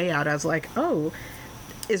called Jose out, I was like, oh,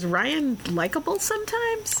 is Ryan likable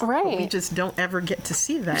sometimes? Right. But we just don't ever get to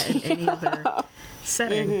see that in any other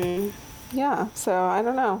setting. Yeah, so I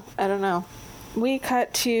don't know. We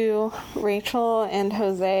cut to Rachel and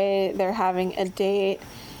Jose. They're having a date,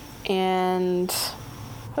 and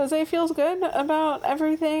Jose feels good about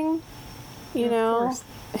everything, you know.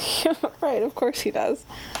 Right, of course he does.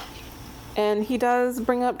 And he does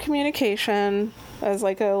bring up communication as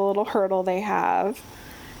like a little hurdle they have.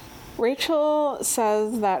 Rachel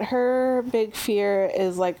says that her big fear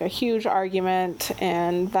is like a huge argument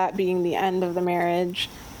and that being the end of the marriage.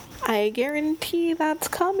 I guarantee that's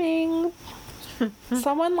coming.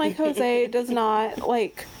 Someone like Jose does not,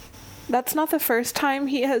 like, that's not the first time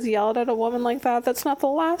he has yelled at a woman like that. That's not the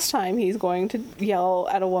last time he's going to yell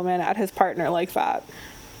at a woman, at his partner like that.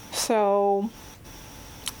 So,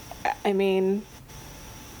 I mean,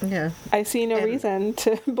 Yeah. I see no And- reason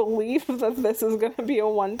to believe that this is going to be a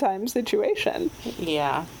one-time situation.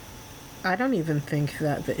 Yeah. I don't even think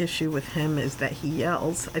that the issue with him is that he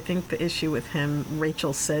yells. I think the issue with him,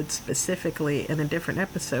 Rachel said specifically in a different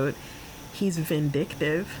episode, he's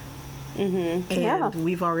vindictive. And Yeah.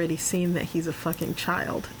 we've already seen that he's a fucking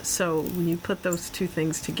child. So when you put those two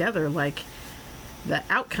things together, like, the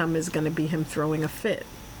outcome is going to be him throwing a fit.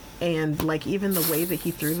 And, like, even the way that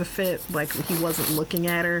he threw the fit, like, he wasn't looking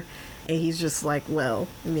at her, and he's just like, well,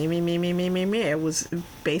 me. It was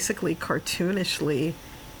basically cartoonishly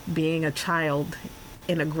being a child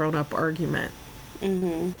in a grown-up argument.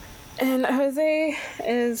 And Jose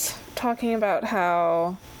is talking about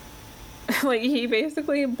how, like, he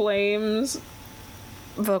basically blames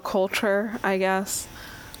the culture, I guess,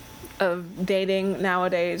 of dating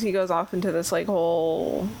nowadays. He goes off into this, like,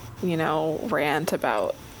 whole, you know, rant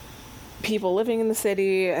about people living in the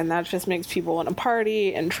city, and that just makes people want to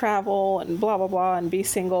party and travel and blah, blah, blah, and be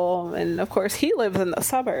single. And, of course, he lives in the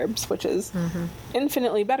suburbs, which is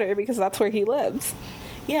infinitely better because that's where he lives.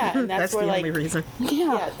 Yeah, and that's, That's where, the like, only reason.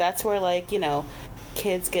 yeah, that's where, like, you know,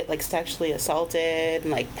 kids get, like, sexually assaulted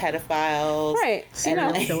and, like, pedophiles. Right, you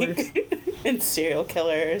know. And, like, and serial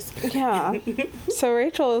killers. Yeah. So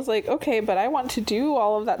Rachel is like, okay, but I want to do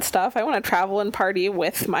all of that stuff. I want to travel and party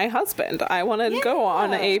with my husband. I want to go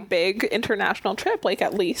on a big international trip, like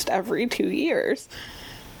at least every 2 years.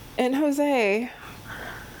 And Jose,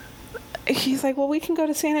 he's like, well, we can go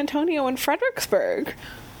to San Antonio and Fredericksburg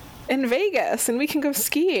and Vegas, and we can go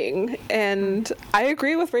skiing. And I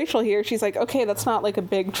agree with Rachel here. She's like, okay, that's not like a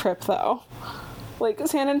big trip though. Like,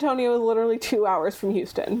 San Antonio is literally 2 hours from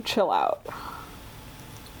Houston. Chill out.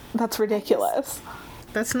 That's ridiculous.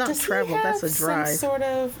 That's not travel. That's a drive.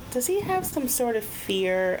 Does he have some sort of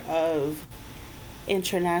fear of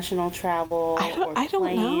international travel or I don't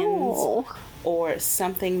planes know. or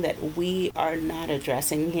something that we are not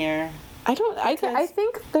addressing here? I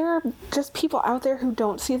think there are just people out there who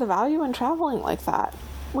don't see the value in traveling like that,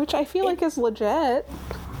 which I feel like is legit.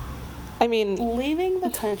 I mean, leaving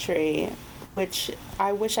the country, which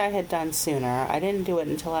I wish I had done sooner. I didn't do it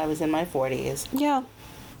until I was in my 40s. yeah,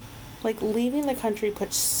 Like, leaving the country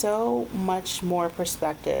puts so much more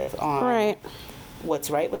perspective on right. what's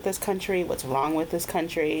right with this country, what's wrong with this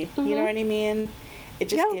country. You know what I mean? It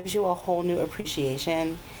just gives you a whole new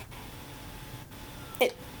appreciation.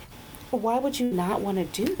 Why would you not want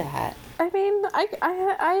to do that? I mean,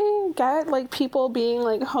 I get, like, people being,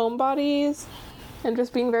 like, homebodies and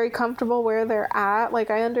just being very comfortable where they're at. Like,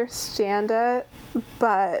 I understand it,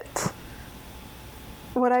 but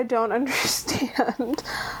what I don't understand,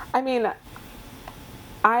 I mean,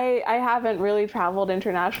 I haven't really traveled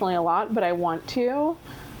internationally a lot, but I want to,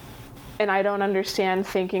 and I don't understand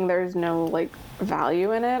thinking there's no, like,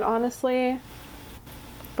 value in it, honestly.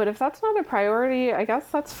 But if that's not a priority, I guess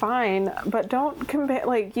that's fine. But don't compare,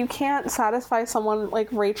 like, you can't satisfy someone like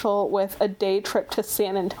Rachel with a day trip to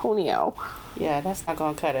San Antonio. Yeah, that's not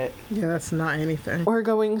gonna cut it. Yeah, that's not anything. Or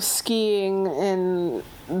going skiing in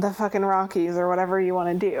the fucking Rockies or whatever you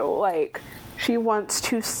want to do. Like, she wants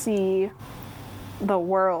to see the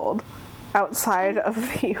world outside of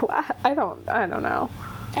the U.S. I don't know.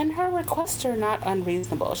 And her requests are not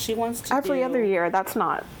unreasonable. She wants to Every do other year, that's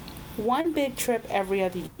not. one big trip every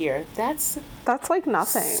other year. That's like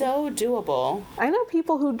nothing. so doable. I know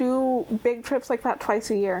people who do big trips like that twice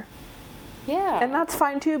a year. Yeah. And that's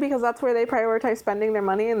fine too, because that's where they prioritize spending their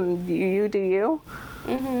money, and you do you.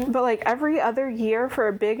 Mm-hmm. But like every other year for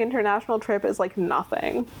a big international trip is like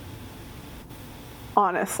nothing.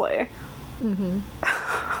 Honestly. Mm-hmm.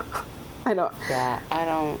 I don't. Yeah, I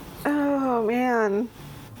don't. Oh man,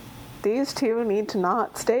 these two need to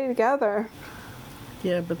not stay together.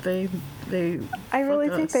 Yeah, but they. I really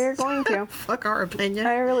think us. they are going to. Fuck our opinion.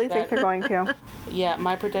 I really think they're going to. Yeah,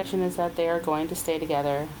 my prediction is that they are going to stay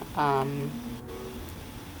together.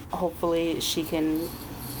 Hopefully she can,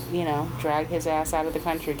 drag his ass out of the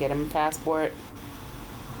country, get him a passport.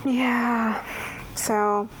 Yeah.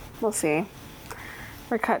 So, we'll see.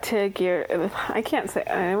 We're cut to I can't say.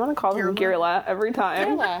 I want to call him Girla every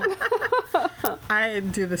time. Girla. I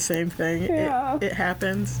do the same thing. Yeah. It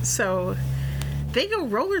happens. So they go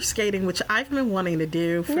roller skating, which I've been wanting to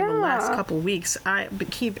do for the last couple weeks.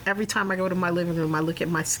 Every time I go to my living room, I look at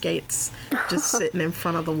my skates just sitting in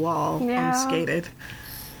front of the wall, unskated.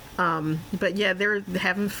 But yeah, they're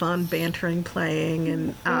having fun, bantering, playing,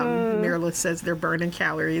 and Mirla says they're burning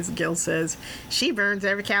calories. Gil says she burns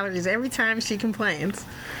every calories every time she complains.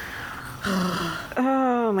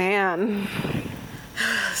 Oh man.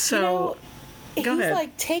 So he's ahead.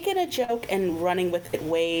 like taking a joke and running with it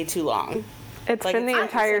way too long. It's Like, been the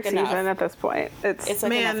entire it's like season enough. at this point. It's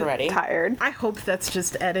like enough already. Tired. I hope that's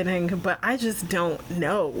just editing, but I just don't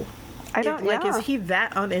know. I don't Is he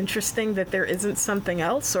that uninteresting that there isn't something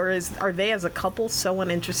else, or are they as a couple so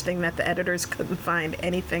uninteresting that the editors couldn't find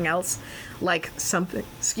anything else, like something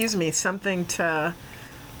to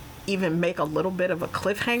even make a little bit of a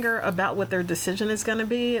cliffhanger about what their decision is going to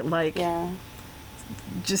be, like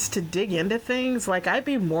just to dig into things. Like, I'd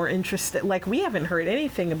be more interested. Like, we haven't heard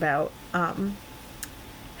anything about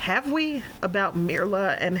have we, about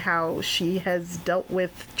Mirla and how she has dealt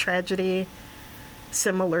with tragedy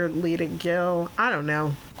similarly to Gil. I don't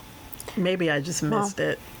know. Maybe I just missed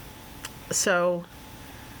it. So,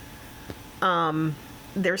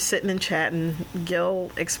 they're sitting and chatting.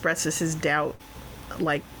 Gil expresses his doubt,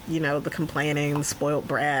 like, the complaining, the spoiled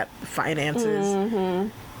brat, finances. Mm-hmm.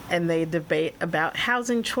 And they debate about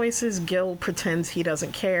housing choices. Gil pretends he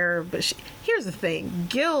doesn't care, but here's the thing.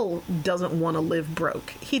 Gil doesn't want to live broke.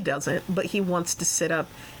 He doesn't, but he wants to sit up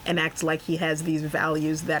and act like he has these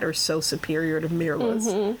values that are so superior to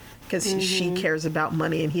Mirla's. Because she cares about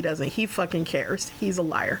money and he doesn't. He fucking cares. He's a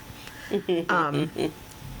liar.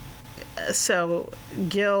 So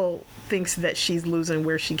Gil thinks that she's losing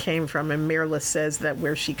where she came from, and Mirla says that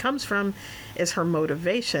where she comes from is her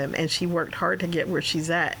motivation, and she worked hard to get where she's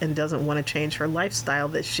at and doesn't want to change her lifestyle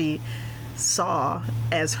that she saw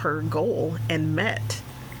as her goal and met.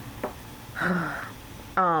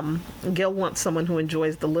 Gil wants someone who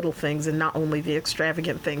enjoys the little things and not only the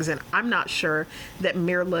extravagant things, and I'm not sure that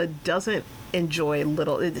Mirla doesn't enjoy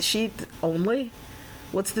little. Is she only?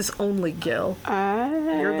 What's this only, Gil?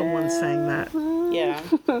 You're the one saying that. Yeah.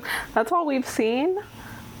 That's all we've seen.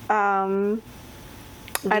 I don't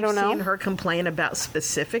know. We've seen her complain about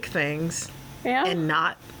specific things. Yeah. and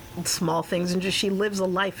not small things, and just she lives a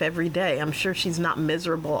life every day. I'm sure she's not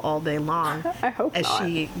miserable all day long. I hope as not.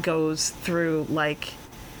 she goes through, like,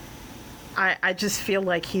 I just feel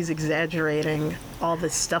like he's exaggerating all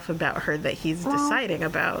this stuff about her that he's deciding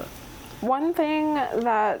about. One thing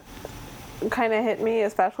that kind of hit me,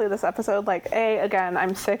 especially this episode, like, again,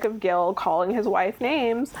 I'm sick of Gil calling his wife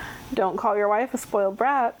names. Don't call your wife a spoiled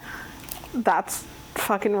brat. That's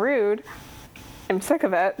fucking rude. I'm sick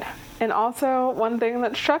of it. And also, one thing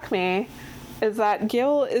that struck me is that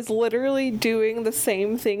Gil is literally doing the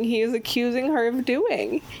same thing he is accusing her of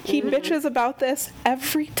doing. He bitches about this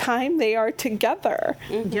every time they are together.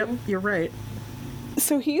 Yep, you're right.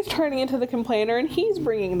 So he's turning into the complainer and he's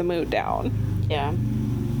bringing the mood down. Yeah.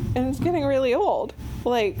 And it's getting really old.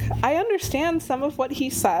 Like, I understand some of what he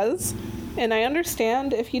says, and I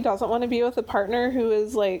understand if he doesn't want to be with a partner who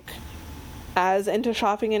is, like, as into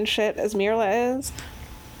shopping and shit as Mirla is.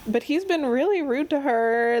 But he's been really rude to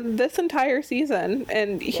her this entire season,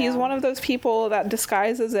 and he's one of those people that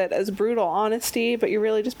disguises it as brutal honesty, but you're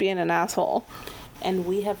really just being an asshole. And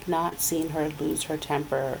we have not seen her lose her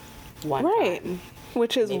temper one Right. time.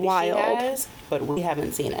 Which is Maybe wild. she has, but we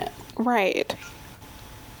haven't seen it. Right.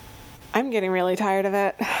 I'm getting really tired of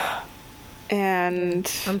it.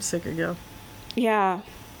 And I'm sick of Gil. yeah,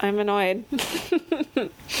 I'm annoyed.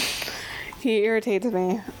 He irritates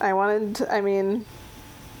me.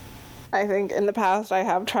 I think in the past I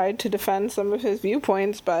have tried to defend some of his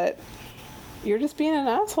viewpoints, but you're just being an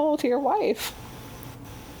asshole to your wife.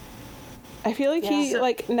 I feel like he,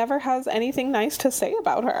 like, never has anything nice to say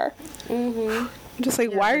about her. Mm-hmm. Just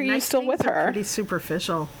like, why the are you nice still things with are her? Pretty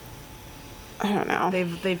superficial. I don't know.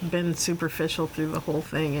 They've been superficial through the whole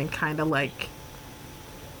thing, and kind of like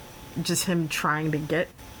just him trying to get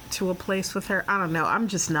to a place with her. I don't know. I'm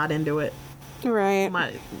just not into it. Right.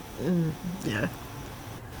 Yeah.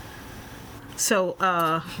 So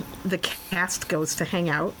the cast goes to hang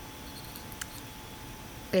out,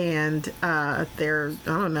 and I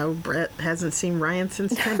don't know, Brett hasn't seen Ryan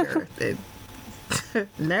since Tinder.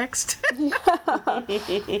 Next.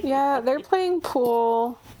 Yeah, they're playing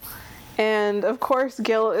pool. And of course,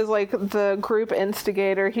 Gil is like the group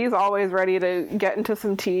instigator. He's always ready to get into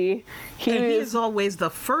some tea. He is always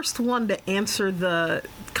the first one to answer the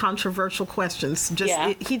controversial questions.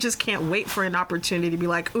 He just can't wait for an opportunity to be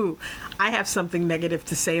like, ooh, I have something negative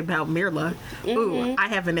to say about Mirla. Ooh, I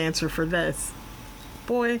have an answer for this.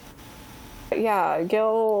 Boy. Yeah,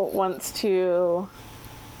 Gil wants to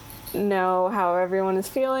know how everyone is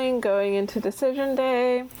feeling going into decision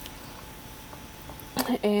day.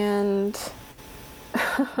 And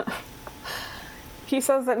he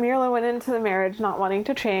says that Mirla went into the marriage not wanting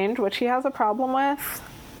to change, which he has a problem with.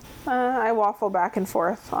 I waffle back and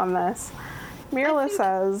forth on this. Mirla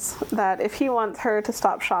says that if he wants her to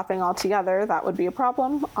stop shopping altogether, that would be a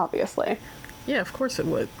problem, obviously. Yeah, of course it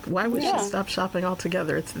would. Why would she stop shopping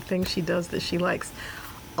altogether? It's the thing she does that she likes.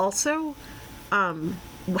 Also,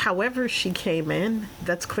 however she came in,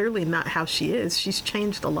 that's clearly not how she is. She's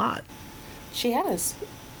changed a lot. She has.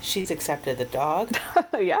 She's accepted the dog.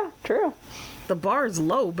 Yeah, true. The bar is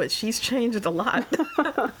low, but she's changed a lot.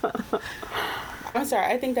 I'm sorry,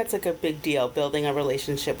 I think that's like a big deal, building a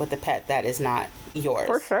relationship with a pet that is not yours.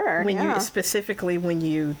 For sure. Specifically when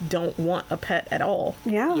you don't want a pet at all.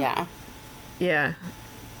 Yeah. Yeah. Yeah.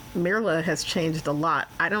 Mirla has changed a lot.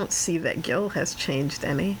 I don't see that Gil has changed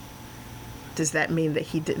any. Does that mean that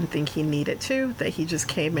he didn't think he needed to? That he just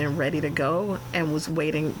came in ready to go and was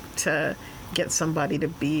waiting to get somebody to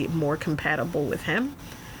be more compatible with him?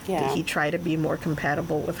 Yeah. Did he try to be more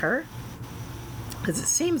compatible with her? Because it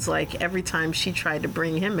seems like every time she tried to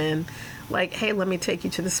bring him in, like, hey, let me take you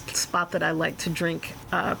to this spot that I like to drink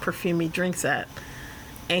perfumey drinks at.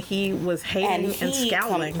 And he was hating and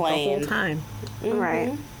scowling the whole time. Mm-hmm.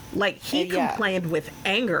 Right. Like, he complained with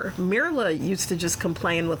anger. Mirla used to just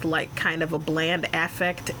complain with, like, kind of a bland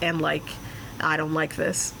affect and, like, I don't like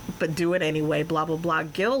this, but do it anyway, blah, blah, blah.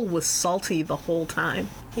 Gil was salty the whole time.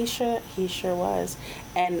 He sure was.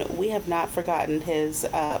 And we have not forgotten his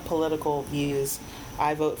political views.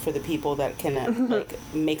 I vote for the people that can, like,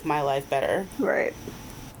 make my life better. Right.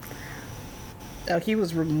 He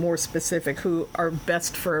was more specific, who are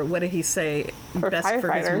best for, what did he say? For best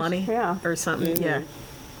for his money? Yeah. Or something, yeah.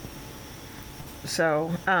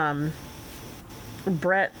 So,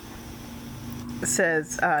 Brett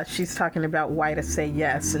says she's talking about why to say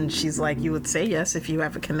yes, and she's like, you would say yes if you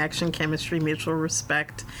have a connection, chemistry, mutual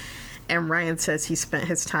respect, And Ryan says he spent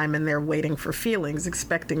his time in there waiting for feelings,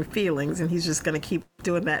 expecting feelings, and he's just going to keep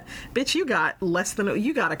doing that. Bitch, you got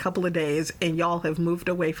a couple of days, and y'all have moved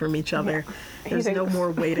away from each other. Yeah. There's no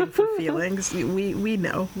more waiting for feelings. We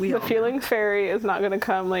know. The feelings fairy is not going to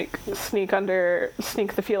come like sneak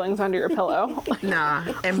the feelings under your pillow. Nah,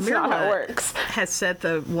 and That's not how it Mirla works. has said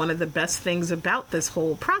one of the best things about this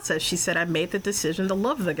whole process. She said, "I made the decision to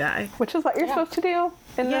love the guy." Which is what you're supposed to do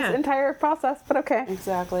in Yeah. this entire process, but okay.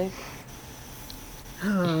 Exactly.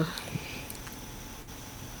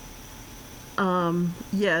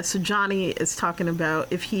 Yeah, so Johnny is talking about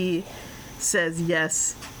if he says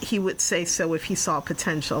yes, he would say so if he saw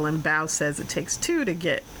potential, and Bao says it takes two to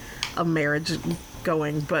get a marriage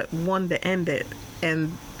going, but one to end it.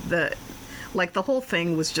 And the whole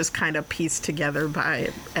thing was just kind of pieced together by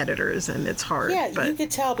editors, and it's hard. Yeah, but you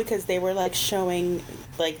could tell because they were like showing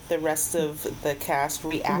like the rest of the cast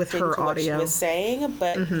reacting With her to what she audio. was saying,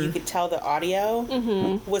 but you could tell the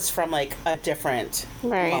audio was from like a different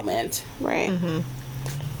Right. moment. Right.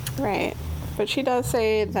 Right. But she does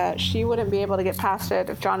say that she wouldn't be able to get past it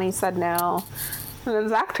if Johnny said no. And then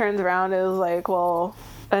Zach turns around and is like, well,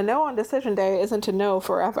 a no on decision day isn't a no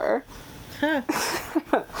forever.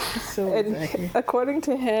 so And exactly. according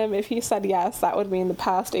to him, if he said yes, that would mean the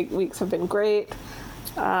past 8 weeks have been great.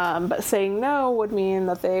 But saying no would mean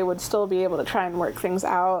that they would still be able to try and work things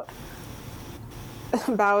out.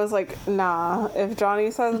 Bao is like, nah, if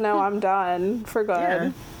Johnny says no, I'm done for good.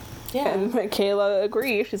 Yeah. Yeah. And Michaela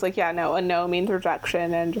agrees. She's like, yeah, no, a no means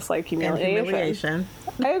rejection and just like And humiliation. humiliation.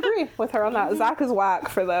 I agree with her on that. Zach is whack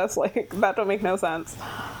for this. Like, that don't make no sense.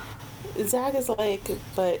 Zach is like,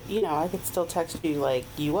 but I could still text you like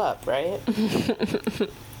you up, right?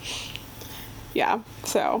 Yeah.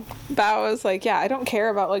 So that was like, yeah, I don't care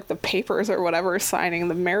about like the papers or whatever signing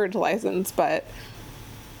the marriage license, but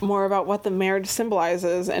more about what the marriage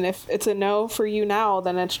symbolizes. And if it's a no for you now,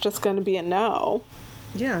 then it's just going to be a no.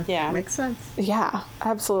 Yeah. Yeah. Makes sense. Yeah,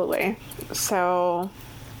 absolutely. So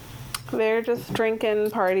they're just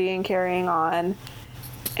drinking, partying, carrying on.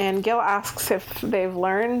 And Gil asks if they've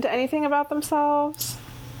learned anything about themselves.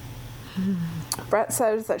 Brett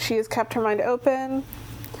says that she has kept her mind open.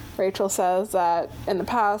 Rachel says that in the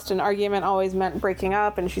past, an argument always meant breaking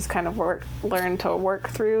up, and she's kind of learned to work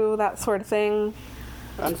through that sort of thing.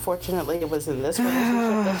 Unfortunately, it was in this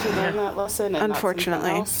relationship that she learned that lesson. And Unfortunately,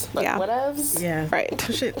 not else, but yeah. whatevs. Yeah. Right.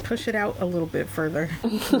 Push it out a little bit further.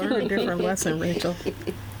 Learn a different lesson, Rachel.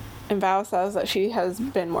 And Val says that she has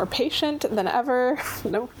been more patient than ever.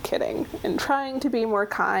 No kidding. And trying to be more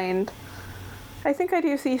kind. I think I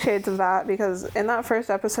do see shades of that because in that first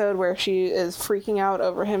episode where she is freaking out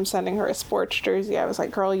over him sending her a sports jersey, I was like,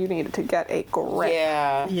 girl, you needed to get a grip.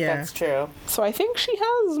 Yeah, Yeah. that's true. So I think she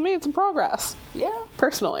has made some progress, Yeah.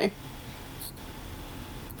 personally.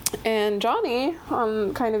 And Johnny,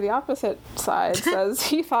 on kind of the opposite side, says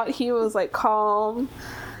he thought he was like calm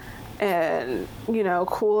and,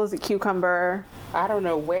 cool as a cucumber. I don't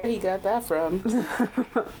know where he got that from.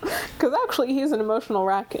 Because actually, he's an emotional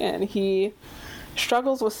wreck and he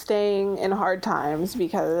struggles with staying in hard times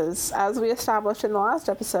because, as we established in the last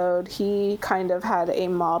episode, he kind of had a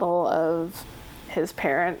model of his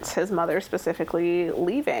parents, his mother specifically,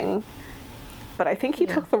 leaving. But I think he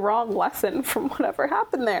took the wrong lesson from whatever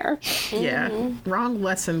happened there. Yeah. Wrong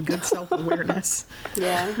lesson, good self-awareness.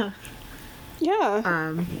 Yeah.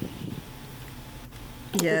 Yeah.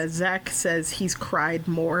 Yeah, Zach says he's cried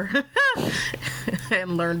more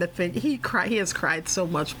and learned to think. He has cried so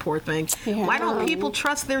much, poor thing. Yeah. Why don't people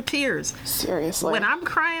trust their tears? Seriously. When I'm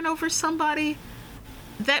crying over somebody,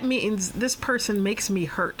 that means this person makes me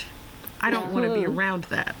hurt. I don't want to be around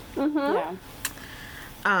that. Yeah.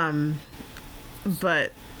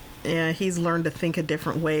 But yeah, he's learned to think a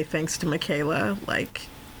different way thanks to Michaela. Like,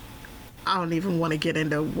 I don't even want to get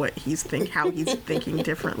into how he's thinking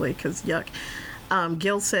differently, because yuck.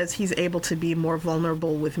 Gil says he's able to be more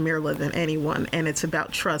vulnerable with Mirla than anyone, and it's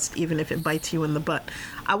about trust, even if it bites you in the butt.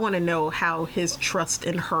 I want to know how his trust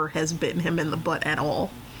in her has bitten him in the butt at all.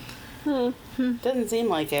 Doesn't seem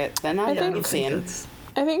like it. Then I think- don't you've seen.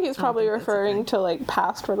 I think he's probably think that's a referring thing. to like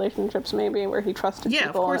past relationships, maybe where he trusted Yeah, of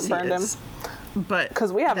people course and it he burned is. him. But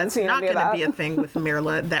 'Cause we haven't that's seen not any of gonna that. be a thing with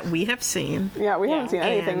Mirla that we have seen. Yeah, we Yeah, haven't seen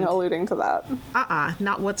anything and- alluding to that.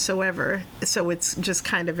 Not whatsoever. So it's just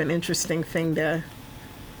kind of an interesting thing to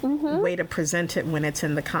way to present it when it's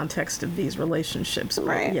in the context of these relationships. But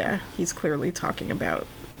Right. yeah, he's clearly talking about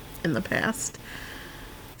in the past.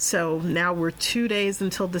 So now we're 2 days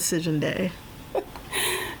until decision day.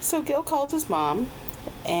 So Gil called his mom,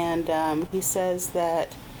 and he says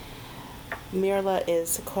that Mirla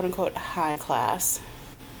is quote unquote high class,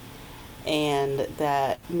 and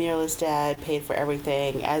that Mirla's dad paid for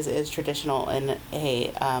everything, as is traditional in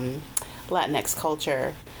a Latinx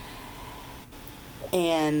culture.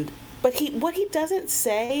 But what he doesn't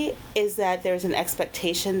say is that there's an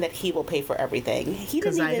expectation that he will pay for everything. He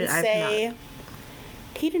didn't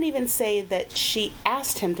even say that she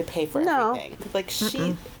asked him to pay for everything. Like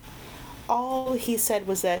all he said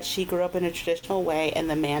was that she grew up in a traditional way and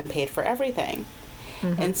the man paid for everything.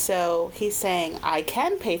 Mm-hmm. And so he's saying, I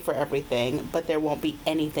can pay for everything, but there won't be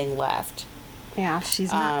anything left. Yeah,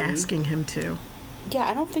 she's not asking him to. Yeah,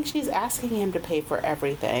 I don't think she's asking him to pay for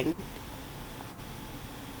everything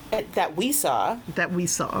that we saw.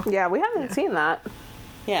 Yeah, we haven't seen that.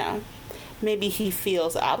 Yeah. Maybe he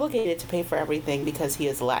feels obligated to pay for everything because he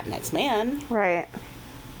is a Latinx man. Right.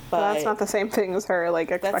 But that's not the same thing as her, like,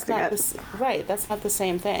 expecting it. Right, that's not the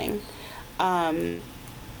same thing. And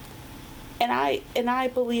I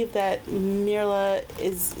believe that Mirla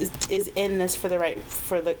is in this for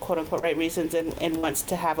the quote unquote right reasons and wants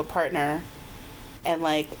to have a partner, and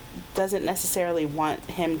like doesn't necessarily want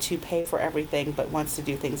him to pay for everything, but wants to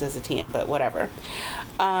do things as a team. But whatever.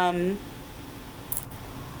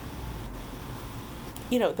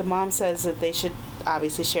 The mom says that they should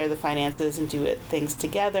obviously share the finances and do things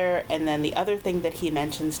together. And then the other thing that he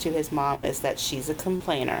mentions to his mom is that she's a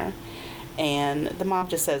complainer. And the mom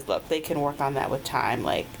just says, look, they can work on that with time.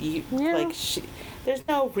 Like, there's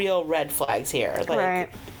no real red flags here. Like, right.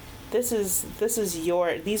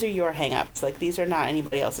 These are your hang-ups. Like, these are not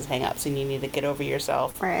anybody else's hang-ups, and you need to get over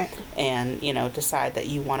yourself. Right. And, decide that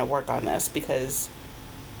you want to work on this, because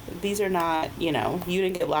these are not, you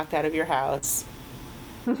didn't get locked out of your house.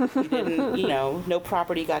 You didn't, no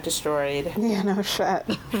property got destroyed. Yeah, no shit.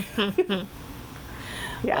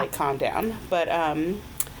 Yeah. Like, calm down. But,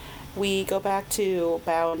 we go back to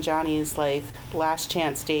Bao and Johnny's, like, last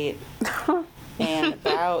chance date. And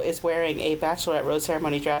Bao is wearing a bachelorette rose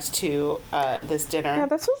ceremony dress to this dinner. Yeah,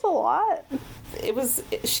 this was a lot.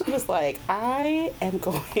 She was like, I'm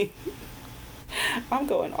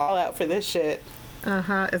going all out for this shit.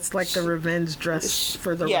 It's like the revenge dress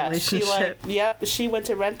for the relationship. She went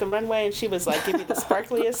to rent the runway and she was like, give me the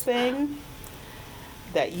sparkliest thing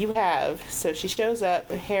that you have. So she shows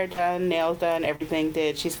up, hair done, nails done, everything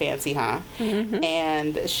did. She's fancy, huh? Mm-hmm.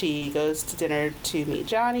 And she goes to dinner to meet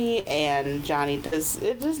Johnny, and Johnny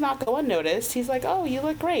does not go unnoticed. He's like, oh, you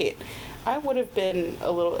look great. I would have been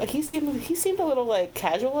a little, he seemed a little like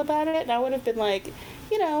casual about it, and I would have been like,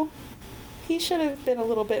 he should have been a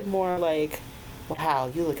little bit more like,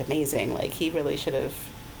 wow, you look amazing. Like, he really should have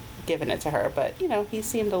given it to her, but he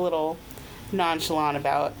seemed a little nonchalant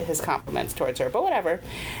about his compliments towards her, but whatever.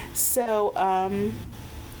 So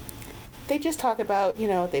they just talk about,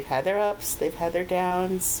 they've had their ups, they've had their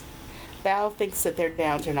downs. Bao thinks that their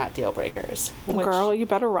downs are not deal breakers. Girl, you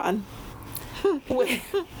better run.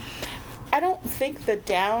 I don't think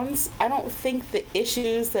the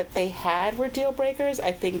issues that they had were deal breakers.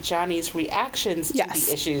 I think Johnny's reactions to the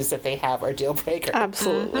issues that they have are deal breakers.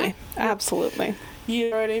 Absolutely. Mm-hmm. Absolutely. You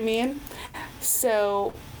know what I mean?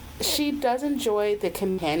 So she does enjoy the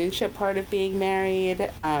companionship part of being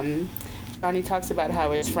married. Johnny talks about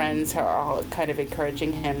how his friends are all kind of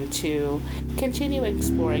encouraging him to continue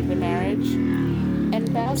exploring the marriage. And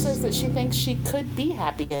Bao says that she thinks she could be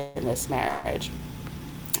happy in this marriage.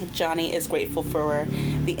 Johnny is grateful for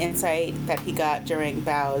the insight that he got during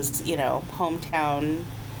Bao's, hometown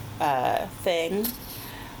thing.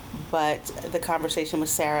 But the conversation with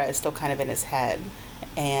Sarah is still kind of in his head.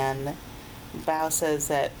 And Bao says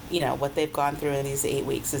that, what they've gone through in these 8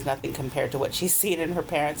 weeks is nothing compared to what she's seen in her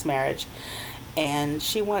parents' marriage. And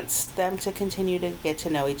she wants them to continue to get to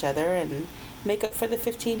know each other and make up for the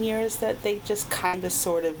 15 years that they just kind of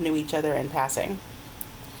sort of knew each other in passing.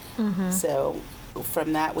 Mm-hmm. So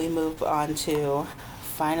from that, we move on to,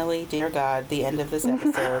 finally, dear God, the end of this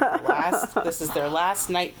episode. This is their last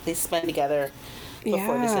night they spend together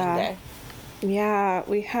before decision day. Yeah,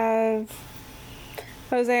 we have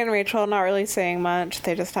Jose and Rachel not really saying much.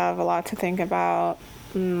 They just have a lot to think about.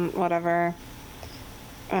 Whatever.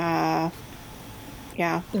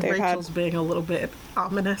 Rachel's being a little bit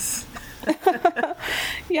ominous.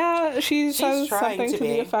 Yeah, she says something to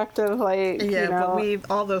the effect of like, but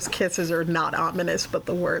all those kisses are not ominous, but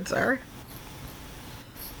the words are.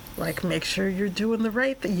 Like, make sure you're doing the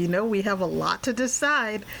right thing. We have a lot to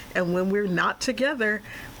decide, and when we're not together,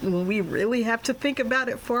 when we really have to think about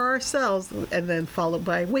it for ourselves, and then followed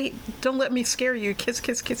by, wait, don't let me scare you. Kiss,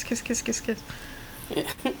 kiss, kiss, kiss, kiss, kiss, kiss.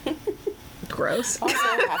 Gross. Also,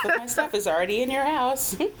 half of my stuff is already in your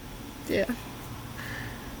house. Yeah.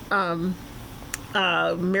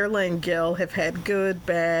 Mirla and Gil have had good,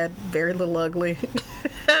 bad, very little ugly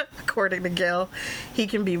according to Gil. He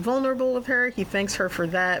can be vulnerable with her. He thanks her for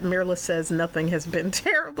that. Mirla says nothing has been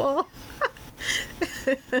terrible.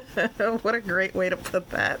 What a great way to put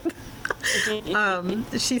that.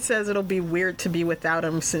 She says it'll be weird to be without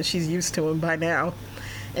him since she's used to him by now.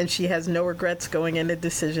 And she has no regrets going into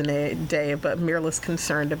decision day, but Mirla's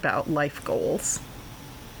concerned about life goals.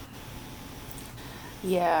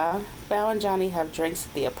 Yeah, Bao and Johnny have drinks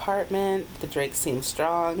at the apartment. The drinks seem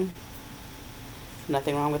strong.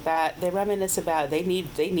 Nothing wrong with that. They reminisce about they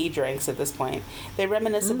need drinks at this point. They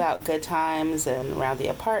reminisce about good times and around the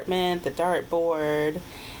apartment, the dartboard,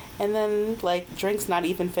 and then like drinks not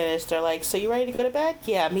even finished. They're like, "So you ready to go to bed?"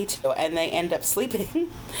 "Yeah, me too." And they end up sleeping,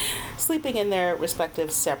 sleeping in their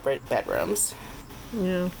respective separate bedrooms.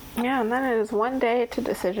 Yeah. Yeah, and then it is one day to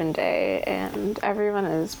decision day, and everyone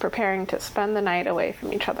is preparing to spend the night away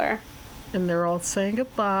from each other. And they're all saying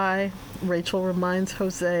goodbye. Rachel reminds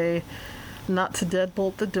Jose not to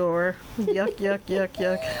deadbolt the door. Yuck, yuck, yuck,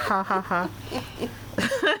 yuck. Ha ha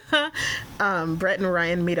ha. Brett and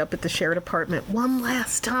Ryan meet up at the shared apartment one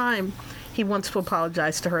last time. He wants to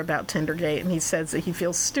apologize to her about Tindergate, and he says that he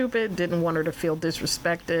feels stupid, didn't want her to feel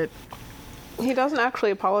disrespected. He doesn't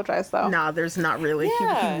actually apologize, though. Nah, there's not really.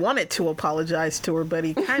 Yeah. He wanted to apologize to her, but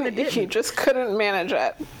he kind of didn't. He just couldn't manage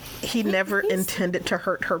it. He never intended to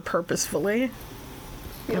hurt her purposefully.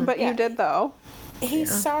 But you did, though.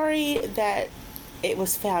 He's sorry that it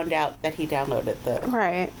was found out that he downloaded the.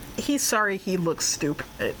 Right. He's sorry he looks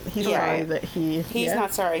stupid. He's Yeah. sorry that he... He's yeah.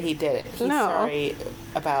 not sorry he did it. He's No. sorry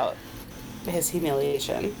about his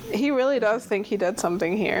humiliation. He really does think he did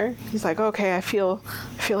something here. He's like, okay, I feel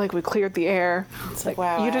like we cleared the air. It's like,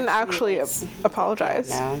 wow, you didn't actually it's- apologize.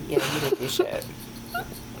 No, yeah, you didn't do shit.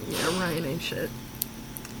 Yeah, Ryan ain't shit.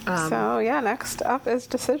 So, yeah, next up is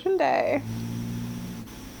decision day.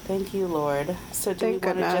 Thank you, Lord. So do Thank we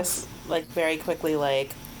want to goodness. just, like, very quickly,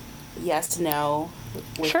 like, yes, no,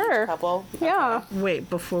 with Sure. each couple? Yeah. Wait,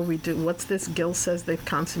 before we do, what's this? Gil says they've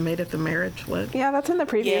consummated the marriage. What? Yeah, that's in the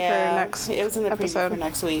preview Yeah, for next it was in the episode. preview for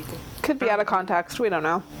next week. Could be out of context. We don't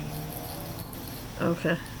know.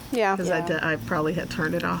 Okay. Yeah. Because I probably had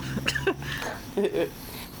turned it off.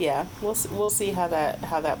 Yeah, we'll see how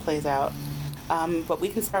that plays out. But we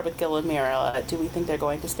can start with Gil and Mira. Do we think they're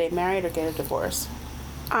going to stay married or get a divorce?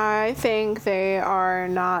 I think they are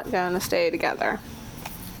not going to stay together.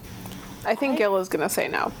 I think Gil is going to say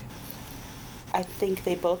no. I think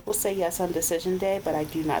they both will say yes on decision day, but I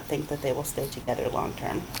do not think that they will stay together long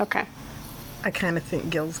term. Okay. I kind of think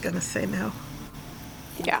Gil's going to say no.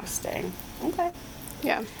 Yeah. Interesting. Okay.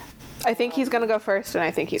 Yeah. I think he's going to go first, and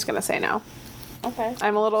I think he's going to say no. Okay.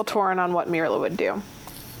 I'm a little torn on what Mirla would do.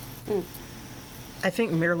 I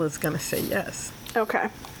think Mirla's going to say yes. Okay.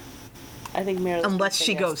 I think Mira's gonna Unless say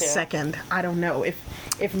she yes, goes too. second. I don't know. If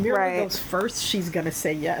Mirla Right. goes first, she's going to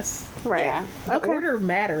say yes. Right. Yeah. The Okay. order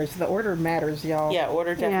matters. The order matters, y'all. Yeah,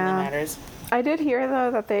 order definitely Yeah. matters. I did hear,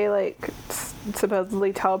 though, that they, like,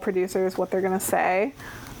 supposedly tell producers what they're going to say.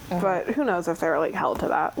 But who knows if they're, like, held to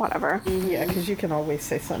that. Whatever. Yeah, because you can always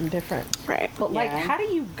say something different. Right. But like, Yeah. how do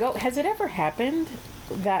you go? Has it ever happened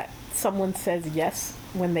that someone says yes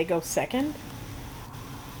when they go second?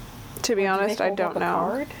 To be Do they honest, I hold up don't a know.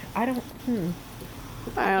 card? I don't.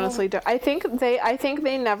 I honestly don't. I think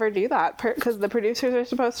they never do that because the producers are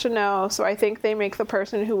supposed to know. So I think they make the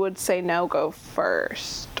person who would say no go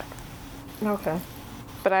first. Okay.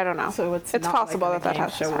 But I don't know. So it's not possible like that on a game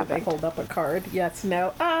has show where they happened. hold up a card. Yes,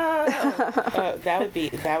 no. That would be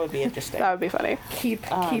interesting. That would be funny.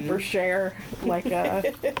 Keep or share. Like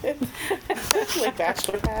Like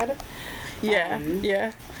Bachelor Pad. Yeah,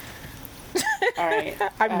 yeah. All right.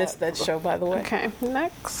 I missed that show, by the way. Okay,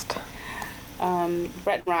 next.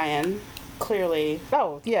 Brett and Ryan, clearly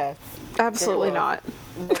Oh yeah, Absolutely They're not.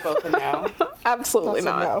 they're both a no. Absolutely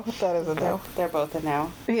that's a not. no. That is a no. They're both a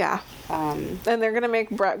no. Yeah. Um, And they're going to make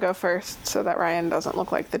Brett go first so that Ryan doesn't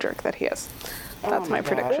look like the jerk that he is. That's my my God.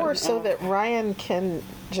 prediction. Or so that Ryan can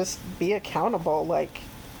just be accountable. Like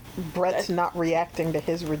Brett's not reacting to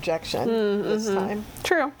his rejection this time.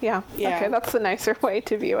 True, yeah. Yeah. Okay, that's the nicer way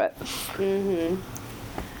to view it.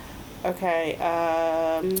 okay.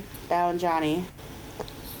 Bao and Johnny.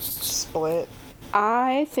 Split.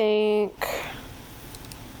 I think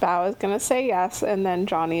Bao is going to say yes, and then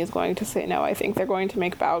Johnny is going to say no. I think they're going to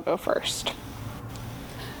make Bao go first.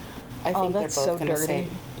 I Oh, think that's they're both so gonna say. dirty.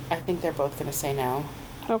 I think they're both gonna say no.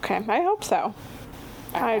 Okay, I hope so.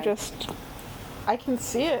 I Okay. just... I can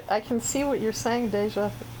see it. I can see what you're saying,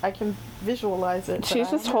 Deja. I can visualize it. but She's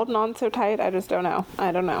I just don't holding on so tight, I just don't know.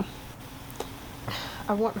 I don't know. know.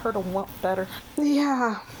 I want her to want better.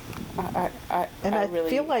 Yeah. I And I really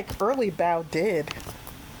feel like early Bow did.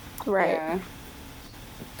 Right. Yeah.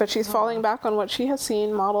 But she's falling back on what she has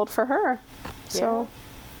seen modeled for her. So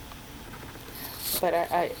But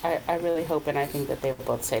I really hope and I think that they will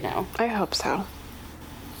both say no. I hope so.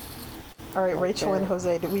 All right, Rachel and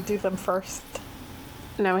Jose, did we do them first?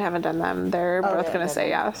 No, we haven't done them. They're both yeah, going to say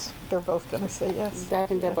yes. They're both going to say yes. I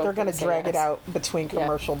think they're both They're going to say drag it yes. out between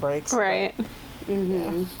commercial breaks. Right.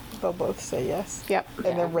 Yeah, they'll both say yes. Yep. And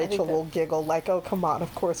Yeah, then I Rachel think that- will giggle like, "Oh, come on!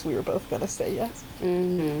 Of course we were both going to say yes."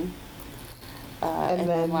 Mm-hmm. And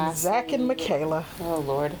then Zach and lastly- Michaela. Oh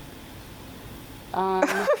Lord.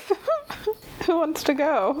 Who wants to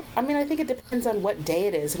go? I mean, I think it depends on what day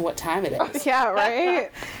it is and what time it is. Yeah, right?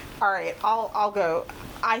 All right, I'll go.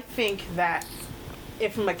 I think that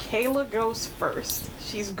if Michaela goes first,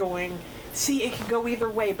 she's going. See, it could go either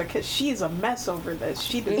way because she's a mess over this.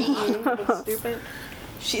 She does not look stupid.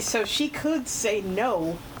 She could say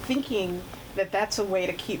no, thinking that that's a way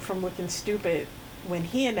to keep from looking stupid when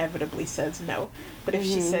he inevitably says no. But if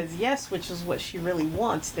she says yes, which is what she really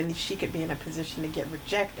wants, then she could be in a position to get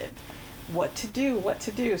rejected. What to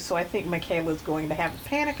do. So I think Michaela's going to have a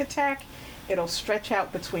panic attack. It'll stretch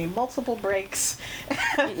out between multiple breaks.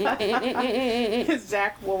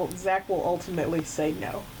 Zach will ultimately say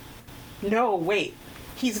no. No, wait.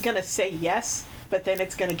 He's going to say yes, but then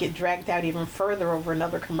it's going to get dragged out even further over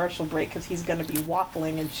another commercial break because he's going to be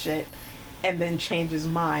waffling and shit and then change his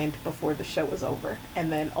mind before the show is over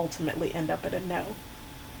and then ultimately end up at a no.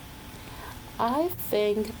 I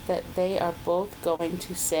think that they are both going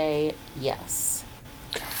to say yes.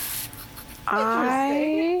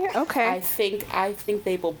 Okay. I think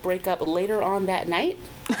they will break up later on that night.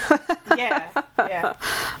 Yeah.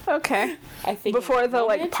 Okay. I think Before in the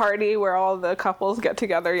like moment- party where all the couples get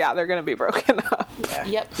together, yeah, they're gonna be broken up.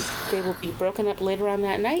 Yep, they will be broken up later on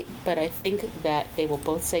that night, but I think that they will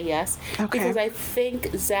both say yes. Okay. Because I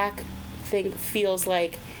think Zach feels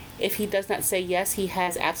like if he does not say yes, he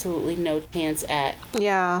has absolutely no chance at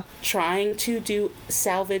Yeah. trying to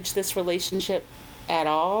salvage this relationship at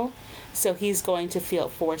all. So he's going to feel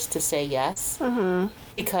forced to say yes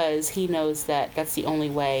because he knows that that's the only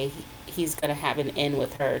way he's going to have an in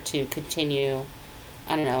with her to continue,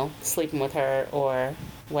 I don't know, sleeping with her or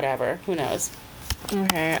whatever. Who knows?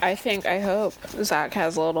 Okay. I hope Zach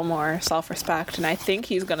has a little more self-respect, and I think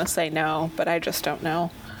he's gonna say no, but I just don't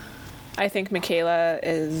know. I think Michaela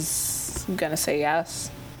is gonna say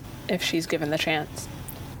yes if she's given the chance.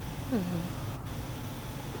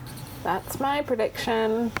 That's my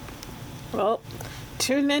prediction. Well,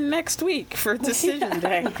 tune in next week for Decision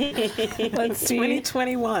Day. Let's see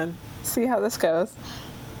 2021. how this goes.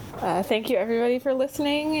 Thank you everybody for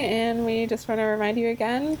listening, and we just want to remind you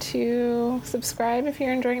again to subscribe if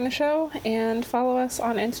you're enjoying the show and follow us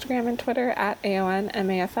on Instagram and Twitter at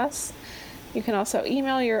AONMAFS. You can also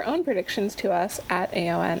email your own predictions to us at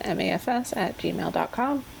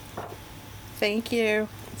aonmafs@gmail.com. Thank you.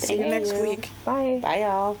 See you next week. Bye. Bye,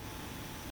 y'all.